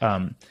this,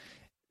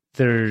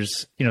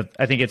 there's,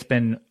 I think it's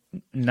been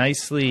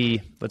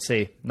nicely, let's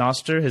say,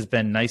 Nostr has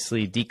been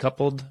nicely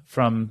decoupled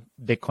from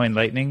Bitcoin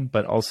Lightning,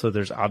 but also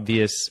there's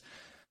obvious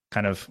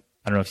kind of,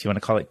 I don't know if you want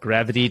to call it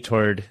gravity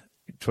toward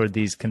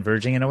these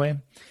converging in a way.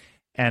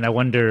 And I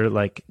wonder,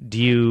 like, do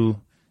you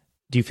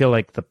feel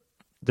like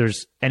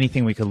there's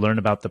anything we could learn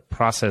about the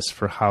process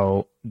for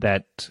how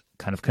that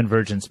kind of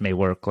convergence may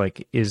work?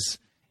 Like, is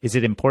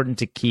it important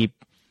to keep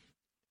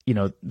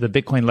the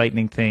Bitcoin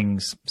Lightning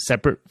things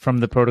separate from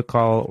the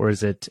protocol, or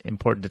is it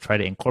important to try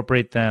to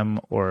incorporate them,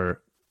 or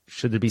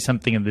should there be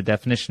something in the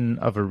definition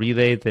of a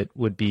relay that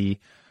would be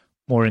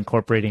more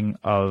incorporating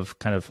of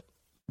kind of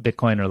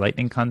Bitcoin or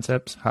Lightning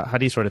concepts? How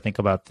do you sort of think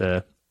about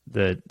the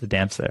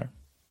dance there?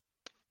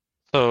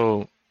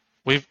 So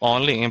we've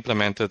only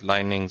implemented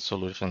Lightning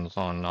solutions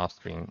on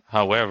Nostream.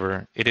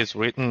 However, it is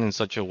written in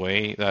such a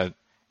way that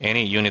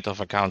any unit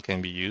of account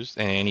can be used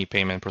and any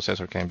payment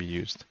processor can be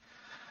used.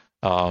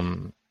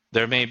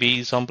 There may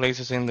be some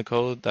places in the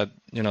code that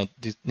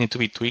need to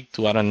be tweaked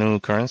to add a new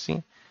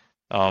currency.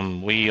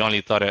 We only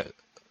thought it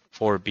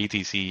for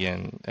BTC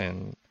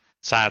and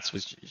Sats,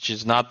 which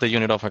is not the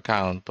unit of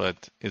account,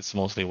 but it's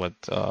mostly what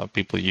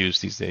people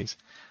use these days.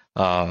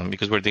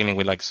 because we're dealing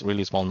with like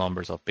really small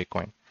numbers of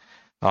Bitcoin.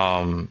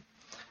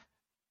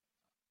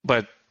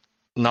 But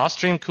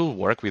Nostream could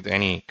work with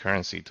any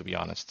currency, to be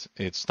honest.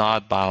 It's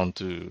not bound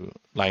to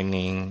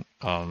Lightning.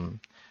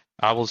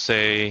 I will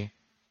say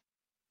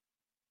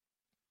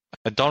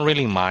I don't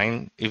really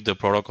mind if the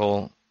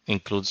protocol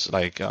includes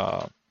like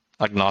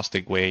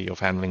agnostic way of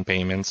handling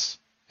payments,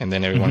 and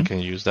then everyone can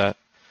use that.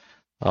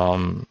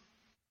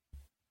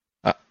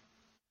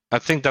 I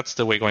think that's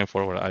the way going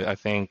forward. I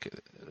think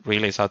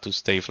relays have to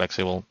stay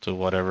flexible to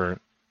whatever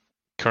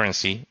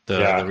currency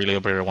the relay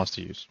operator wants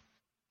to use.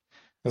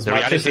 As the much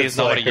reality as it's is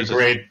nobody like a uses.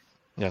 great.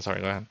 Yeah,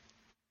 sorry. Go ahead.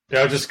 Yeah,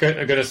 I was just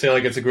gonna say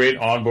like it's a great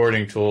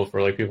onboarding tool for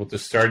like people to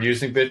start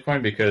using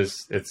Bitcoin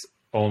because it's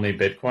only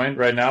Bitcoin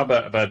right now.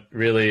 But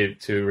really,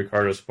 to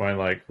Ricardo's point,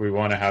 like we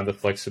want to have the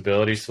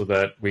flexibility so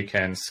that we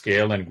can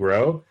scale and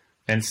grow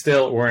and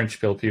still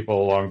orange pill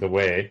people along the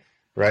way,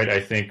 right?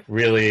 I think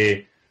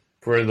really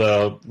for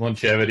the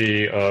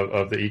longevity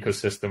of the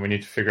ecosystem, we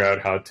need to figure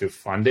out how to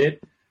fund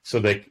it so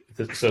that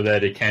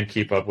it can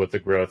keep up with the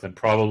growth. And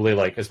probably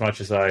like as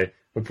much as I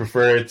would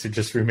prefer it to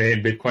just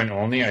remain Bitcoin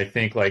only, I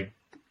think like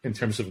in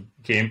terms of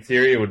game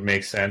theory, it would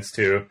make sense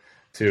to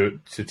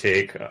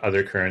take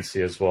other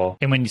currency as well.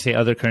 And when you say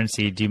other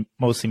currency, do you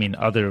mostly mean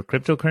other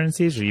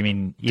cryptocurrencies, or you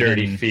mean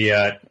dirty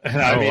fiat?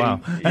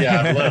 Wow.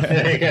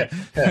 Yeah,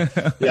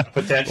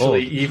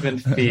 potentially even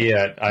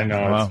fiat. I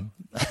know. Wow.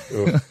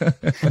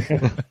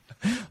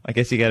 I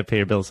guess you got to pay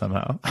your bill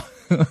somehow.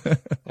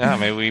 Yeah,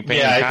 maybe we pay.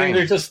 Yeah, I think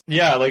there's just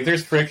like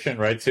there's friction,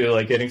 right? To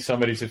like getting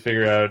somebody to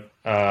figure out,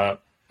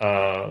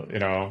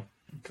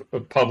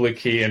 public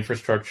key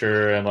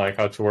infrastructure and like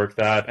how to work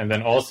that, and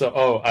then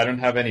also, I don't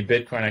have any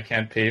Bitcoin, I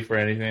can't pay for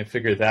anything, and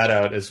figure that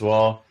out as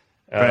well.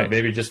 Right.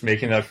 Maybe just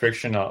making that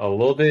friction a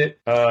little bit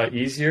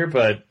easier,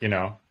 but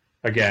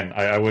again,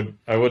 I would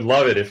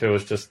love it if it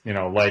was just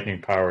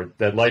lightning powered,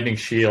 that lightning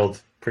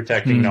shield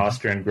protecting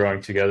Nostr and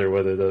growing together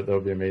with it. That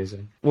would be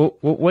amazing. Well,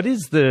 what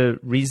is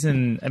the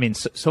reason? I mean,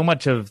 so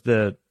much of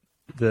the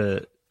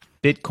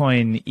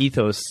Bitcoin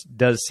ethos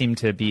does seem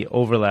to be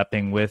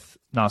overlapping with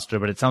Nostr,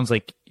 but it sounds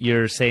like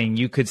you're saying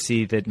you could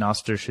see that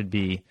Nostr should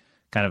be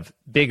kind of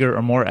bigger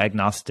or more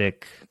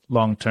agnostic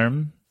long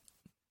term,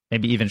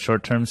 maybe even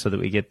short term, so that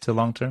we get to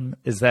long term.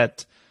 Are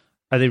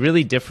they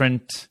really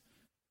different,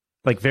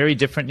 like very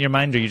different in your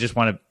mind, or you just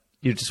want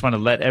to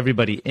let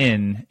everybody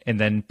in and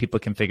then people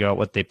can figure out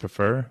what they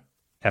prefer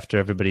after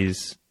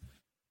everybody's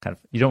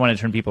you don't want to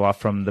turn people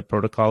off from the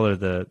protocol or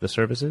the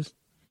services?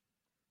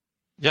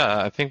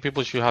 Yeah, I think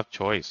people should have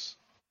choice.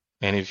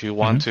 And if you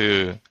want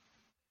to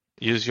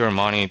use your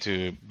money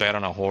to bet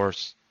on a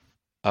horse,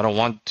 I don't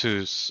want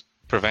to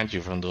prevent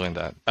you from doing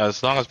that.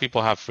 As long as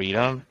people have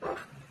freedom,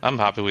 I'm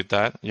happy with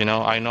that. I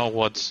know I know,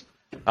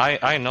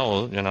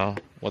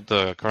 what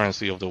the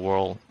currency of the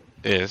world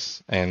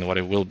is and what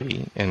it will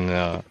be.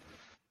 And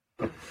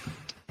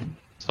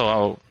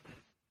so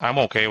I'm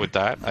okay with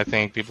that. I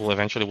think people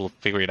eventually will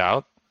figure it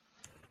out.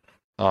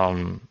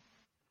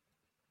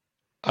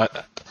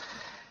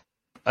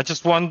 I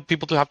just want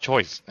people to have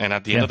choice, and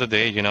at the end of the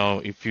day,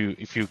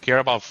 if you care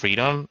about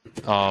freedom,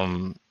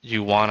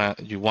 you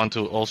want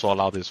to also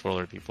allow this for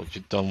other people.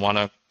 You don't want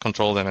to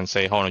control them and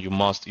say, "Oh no, you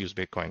must use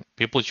Bitcoin."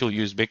 People should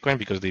use Bitcoin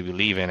because they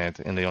believe in it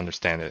and they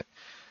understand it,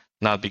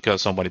 not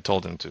because somebody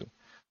told them to.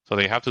 So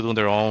they have to do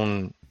their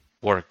own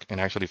work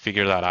and actually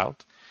figure that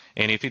out.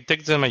 And if it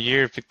takes them a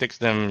year, if it takes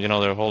them,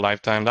 their whole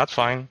lifetime, that's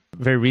fine.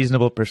 Very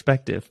reasonable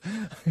perspective.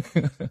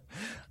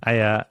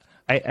 I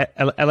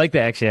like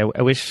that, actually.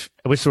 I wish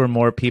there were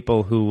more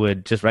people who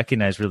would just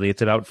recognize really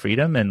it's about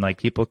freedom, and like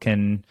people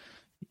can,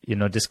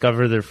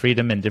 discover their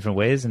freedom in different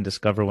ways and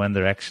discover when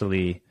they're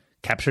actually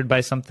captured by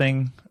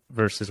something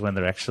versus when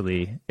they're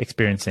actually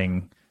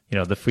experiencing,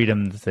 the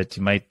freedom that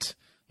you might,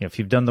 if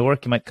you've done the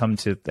work, you might come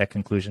to that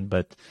conclusion.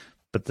 But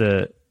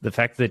the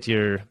fact that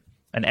you're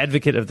an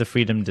advocate of the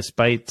freedom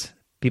despite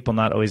people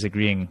not always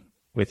agreeing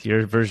with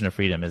your version of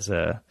freedom is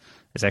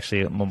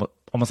actually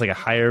almost like a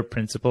higher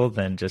principle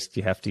than just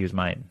you have to use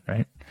mine,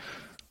 right?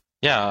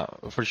 Yeah,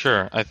 for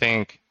sure. I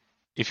think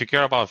if you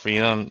care about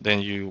freedom,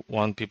 then you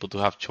want people to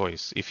have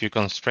choice. If you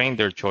constrain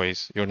their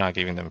choice, you're not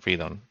giving them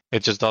freedom.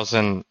 It just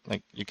doesn't,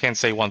 you can't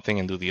say one thing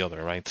and do the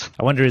other, right?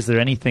 I wonder, is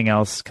there anything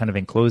else kind of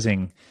in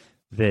closing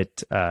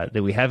that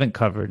we haven't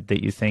covered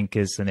that you think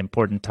is an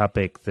important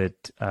topic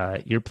that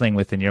you're playing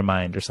with in your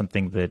mind, or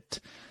something that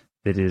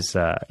is,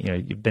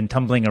 you've been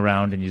tumbling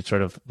around and you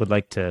sort of would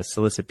like to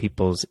solicit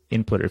people's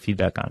input or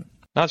feedback on?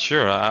 Not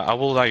sure. I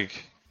will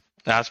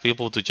ask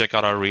people to check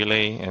out our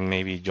relay and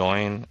maybe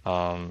join.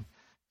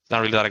 It's not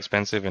really that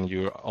expensive, and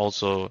you're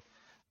also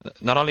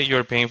not only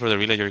you're paying for the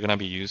relay you're going to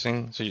be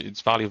using, so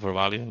it's value for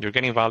value. You're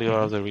getting value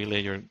out of the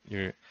relay.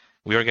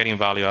 We are getting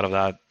value out of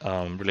that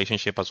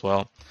relationship as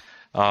well.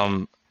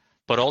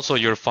 But also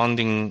you're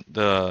funding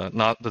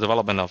the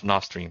development of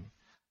Nostream.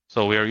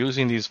 So we are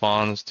using these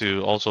funds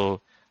to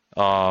also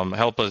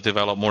help us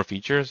develop more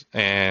features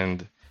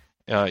and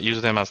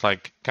use them as kind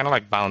of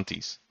like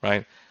bounties,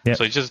 right? Yep.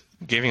 So it's just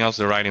giving us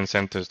the right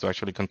incentives to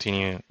actually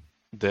continue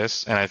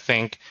this, and I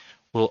think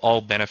we'll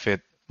all benefit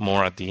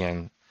more at the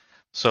end.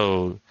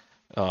 So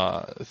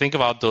think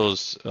about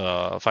those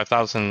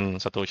 5,000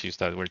 Satoshis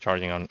that we're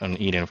charging on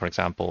Eden, for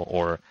example,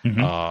 or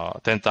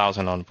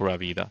 10,000 on Pura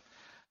Vida.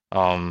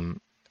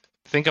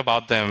 Think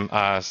about them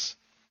as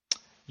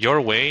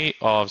your way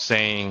of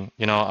saying,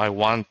 I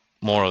want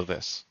more of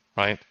this,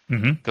 right?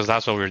 Because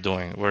that's what we're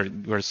doing.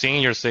 We're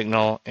seeing your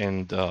signal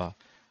and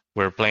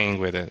we're playing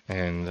with it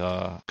and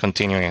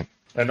continuing it.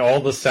 And all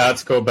the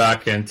sats go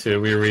back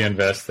we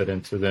reinvest it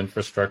into the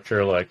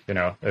infrastructure. Like,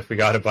 if we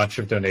got a bunch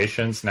of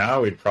donations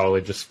now, we'd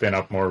probably just spin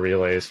up more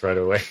relays right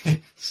away.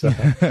 So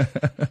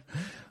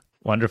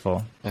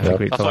wonderful. Yeah.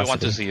 That's what I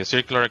want to see. A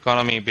circular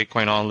economy,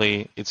 Bitcoin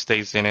only, it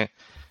stays in it.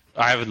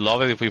 I would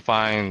love it if we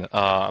find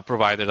a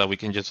provider that we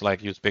can just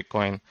use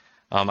Bitcoin.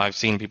 I've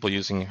seen people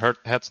using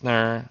Hertz.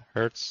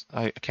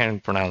 I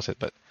can't pronounce it,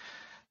 but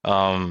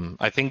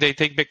I think they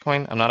take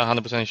Bitcoin. I'm not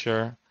 100%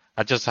 sure.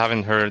 I just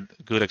haven't heard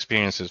good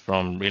experiences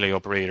from relay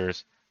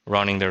operators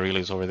running their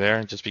relays over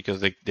there just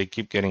because they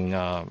keep getting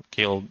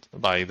killed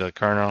by the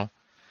kernel.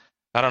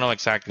 I don't know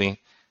exactly.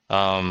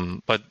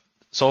 But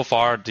so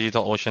far,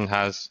 DigitalOcean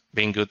has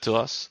been good to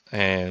us,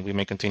 and we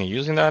may continue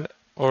using that,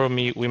 or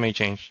we may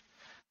change.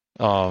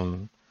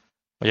 But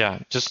yeah,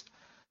 just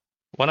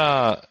want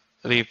to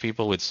leave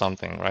people with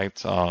something, right?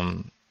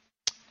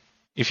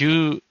 If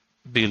you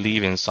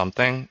believe in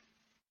something,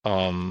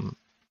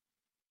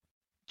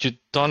 you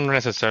don't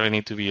necessarily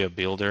need to be a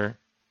builder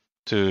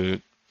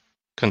to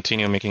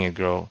continue making it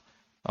grow.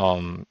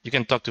 You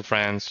can talk to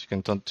friends, you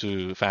can talk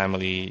to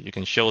family, you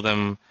can show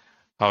them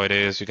how it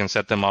is, you can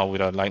set them up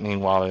with a Lightning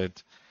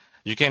wallet.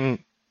 You can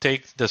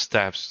take the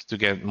steps to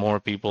get more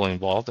people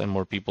involved and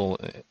more people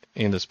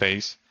in the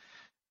space,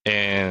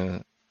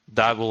 and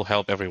that will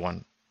help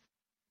everyone.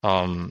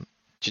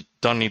 You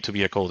don't need to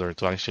be a coder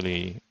to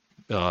actually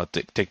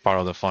take part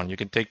of the fun. You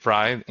can take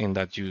pride in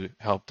that you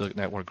help the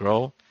network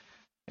grow,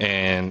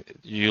 and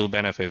you'll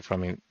benefit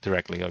from it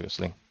directly,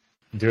 obviously.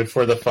 Do it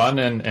for the fun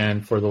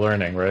and for the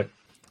learning, right?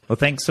 Well,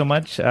 thanks so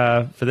much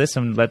for this,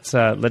 and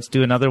let's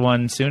do another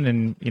one soon.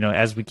 And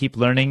as we keep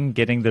learning,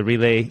 getting the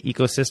relay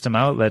ecosystem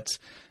out, let's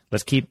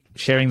keep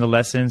sharing the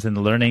lessons and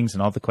the learnings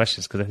and all the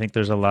questions, because I think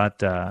there's a lot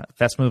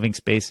fast-moving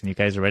space, and you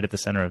guys are right at the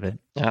center of it.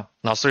 Yeah,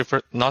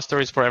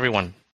 Nostr is for everyone.